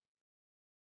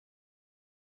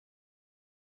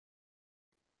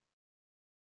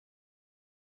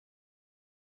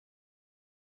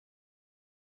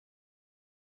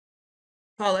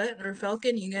 Paulette or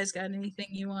Falcon, you guys got anything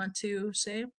you want to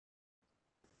say?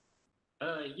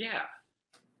 Yeah.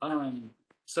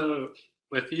 So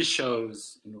with these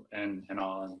shows and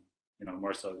all, and you know,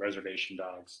 more so Reservation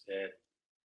Dogs,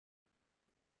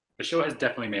 the show has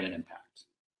definitely made an impact.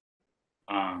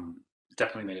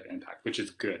 Definitely made an impact, which is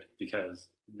good because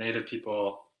Native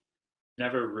people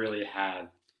never really had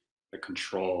the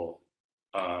control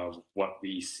of what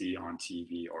we see on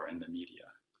TV or in the media.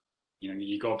 You know,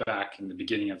 you go back in the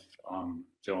beginning of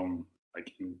film,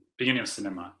 like in the beginning of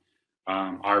cinema,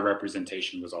 our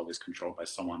representation was always controlled by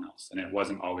someone else, and it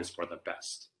wasn't always for the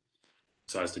best.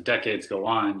 So as the decades go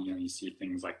on, you know, you see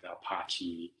things like the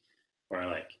Apache or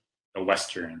like the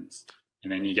Westerns,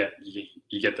 and then you get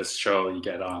this show, you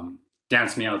get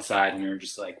Dance Me Outside, and you're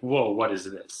just like, whoa, what is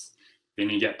this?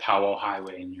 Then you get Powwow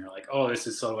Highway, and you're like, oh, this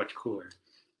is so much cooler.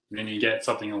 And then you get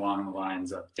something along the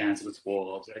lines of Dance with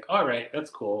Wolves, like, all right, that's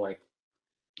cool. Like,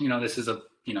 you know, this is a,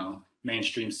 you know,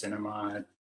 mainstream cinema.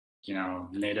 You know,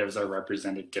 natives are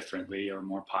represented differently or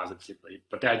more positively,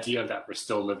 but the idea that we're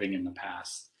still living in the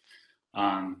past.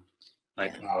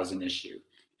 like that was an issue.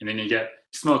 And then you get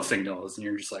smoke signals, and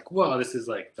you're just like, whoa, this is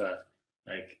like the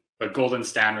golden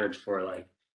standard for like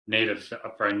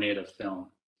a native film.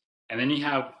 And then you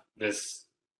have this,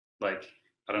 like,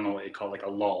 I don't know what you call it, like a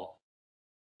lull.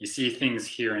 You see things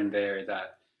here and there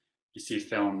that you see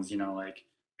films, you know, like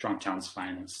Drunktown's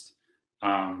Finest.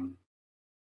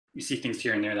 You see things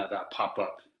here and there that pop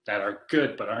up that are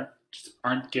good, but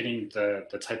aren't getting the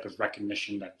type of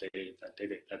recognition that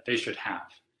they should have.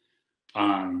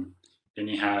 Then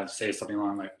you have, say, something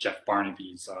along like Jeff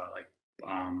Barnaby's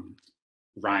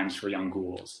Rhymes for Young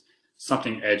Ghouls,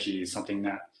 something edgy, something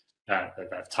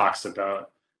that talks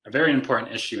about a very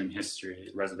important issue in history,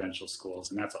 residential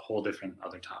schools, and that's a whole different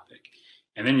other topic.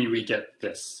 And then we get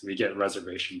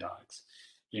Reservation Dogs,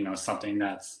 you know, something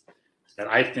that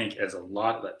I think is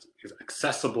that is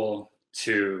accessible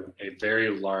to a very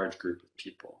large group of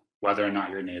people, whether or not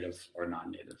you're native or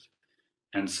non-native.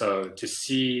 And so to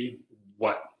see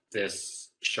what this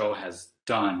show has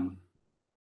done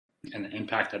and the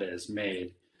impact that it has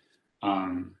made,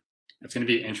 it's going to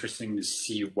be interesting to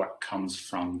see what comes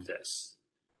from this.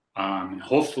 And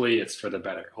hopefully it's for the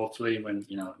better. Hopefully when,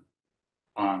 you know,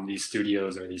 these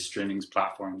studios or these streaming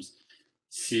platforms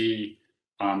see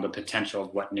the potential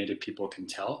of what Native people can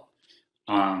tell.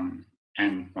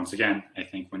 And once again, I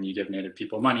think when you give Native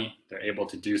people money, they're able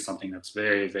to do something that's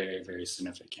very, very, very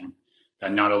significant.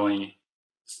 That not only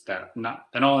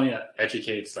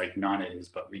educates like non-natives,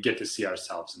 but we get to see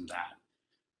ourselves in that.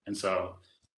 And so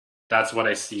that's what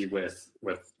I see with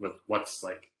what's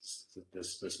like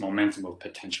this momentum of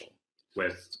potential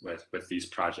with these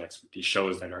projects, with these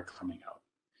shows that are coming out.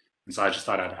 And so I just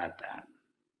thought I'd add that.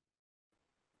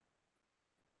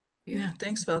 Yeah,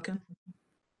 thanks, Falcon.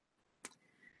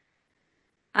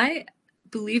 I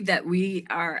believe that we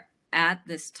are at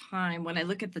this time, when I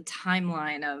look at the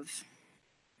timeline of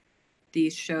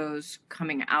these shows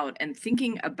coming out and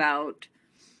thinking about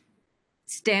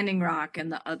Standing Rock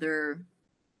and the other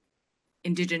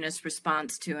Indigenous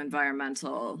response to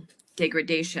environmental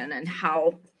degradation, and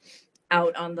how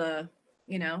out on the,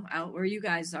 you know, out where you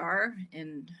guys are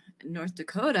in North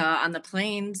Dakota, on the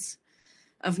plains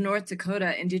of North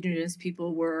Dakota, Indigenous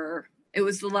people it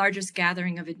was the largest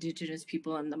gathering of Indigenous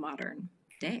people in the modern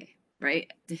day, right?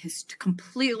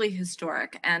 Completely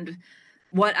historic. And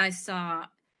what I saw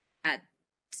at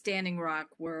Standing Rock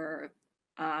were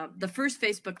the first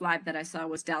Facebook Live that I saw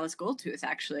was Dallas Goldtooth,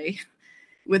 actually,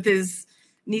 with his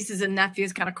nieces and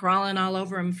nephews kind of crawling all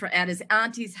over him at his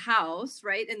auntie's house,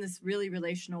 right? In this really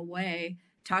relational way,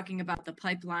 talking about the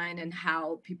pipeline and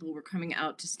how people were coming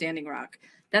out to Standing Rock.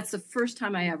 That's the first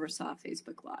time I ever saw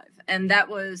Facebook Live. And that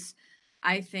was,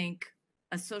 I think,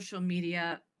 a social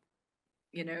media,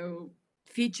 you know,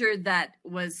 feature that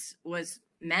was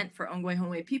meant for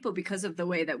Ongwe people because of the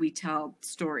way that we tell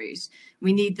stories.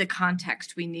 We need the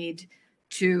context. We need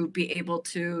to be able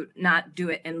to not do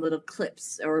it in little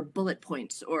clips or bullet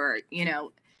points, or, you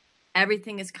know,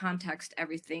 everything is context.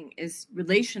 Everything is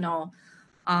relational.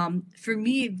 For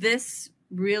me, this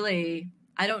really,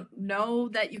 I don't know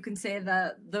that you can say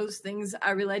that those things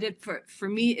are related. For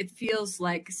me, it feels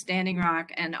like Standing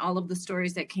Rock and all of the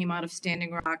stories that came out of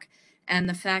Standing Rock, and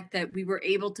the fact that we were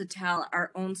able to tell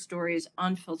our own stories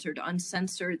unfiltered,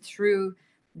 uncensored through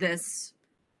this,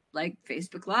 like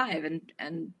Facebook Live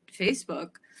and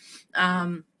Facebook,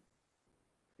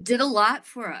 did a lot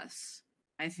for us,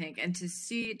 I think. And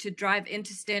to drive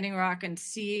into Standing Rock and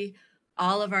see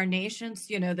all of our nations,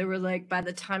 you know, there were, like, by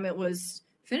the time it was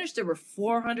finished, there were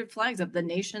 400 flags of the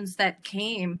nations that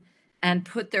came and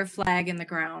put their flag in the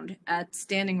ground at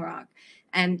Standing Rock.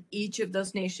 And each of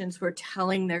those nations were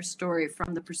telling their story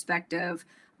from the perspective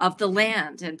of the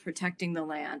land and protecting the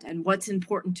land and what's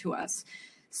important to us.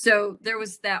 So there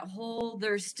was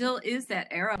there still is that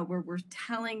era where we're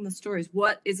telling the stories,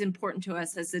 what is important to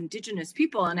us as Indigenous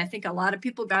people. And I think a lot of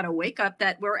people got to wake up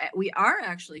that we are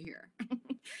actually here,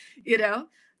 you know,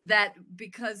 that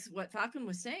because what Falcon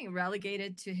was saying,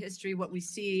 relegated to history, what we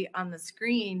see on the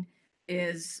screen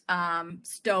is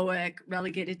stoic,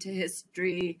 relegated to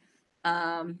history,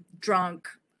 drunk,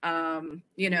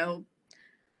 you know,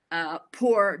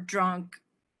 poor, drunk,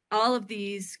 all of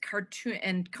these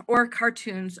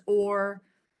cartoons or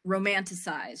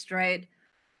romanticized, right?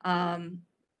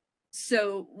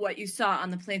 So what you saw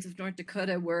on the plains of North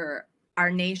Dakota were our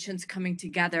nations coming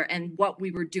together, and what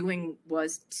we were doing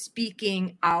was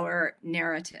speaking our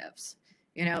narratives,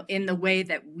 you know, in the way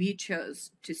that we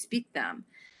chose to speak them.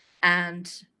 And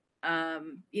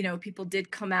you know, people did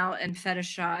come out and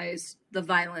fetishize the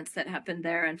violence that happened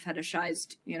there, and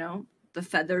fetishized, you know, the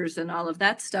feathers and all of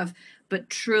that stuff. But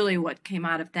truly what came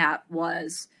out of that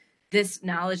was this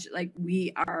knowledge, like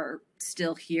we are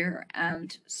still here.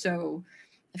 And so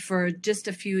for just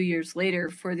a few years later,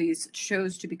 for these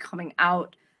shows to be coming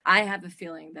out, I have a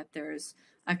feeling that there's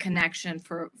a connection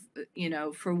for, you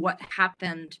know, for what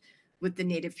happened with the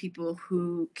Native people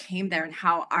who came there and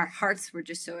how our hearts were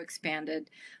just so expanded.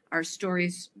 Our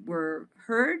stories were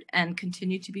heard and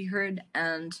continue to be heard.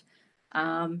 And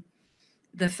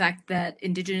the fact that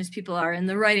Indigenous people are in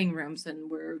the writing rooms and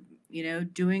we're, you know,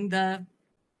 doing the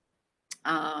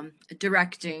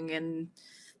directing and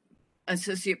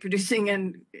associate producing,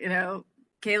 and, you know,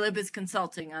 Caleb is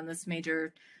consulting on this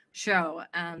major show.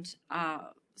 And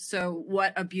so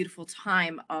what a beautiful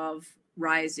time of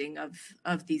rising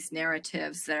of these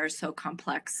narratives that are so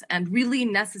complex and really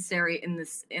necessary in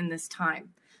this time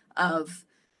of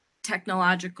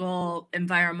technological,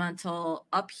 environmental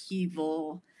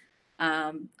upheaval.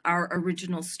 Our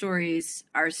original stories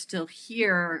are still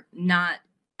here, not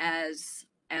as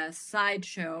a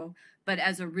sideshow, but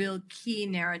as a real key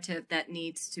narrative that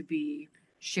needs to be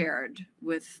shared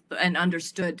with and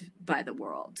understood by the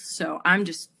world. So I'm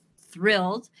just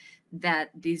thrilled that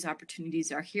these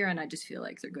opportunities are here, and I just feel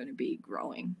like they're going to be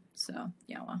growing. So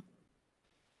yeah,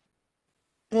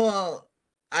 Well,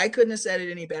 I couldn't have said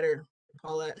it any better,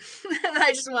 Paulette. And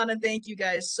I just want to thank you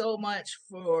guys so much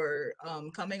for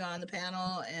coming on the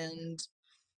panel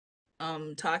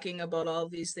and talking about all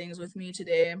these things with me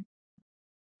today.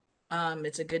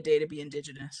 It's a good day to be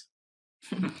Indigenous.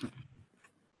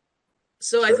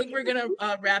 So I think we're gonna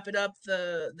wrap it up.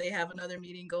 They have another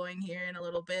meeting going here in a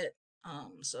little bit.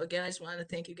 So again, I just want to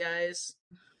thank you guys.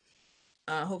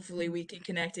 Hopefully we can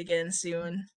connect again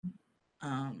soon.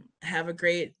 Have a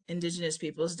great Indigenous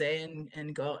Peoples Day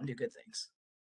and go out and do good things.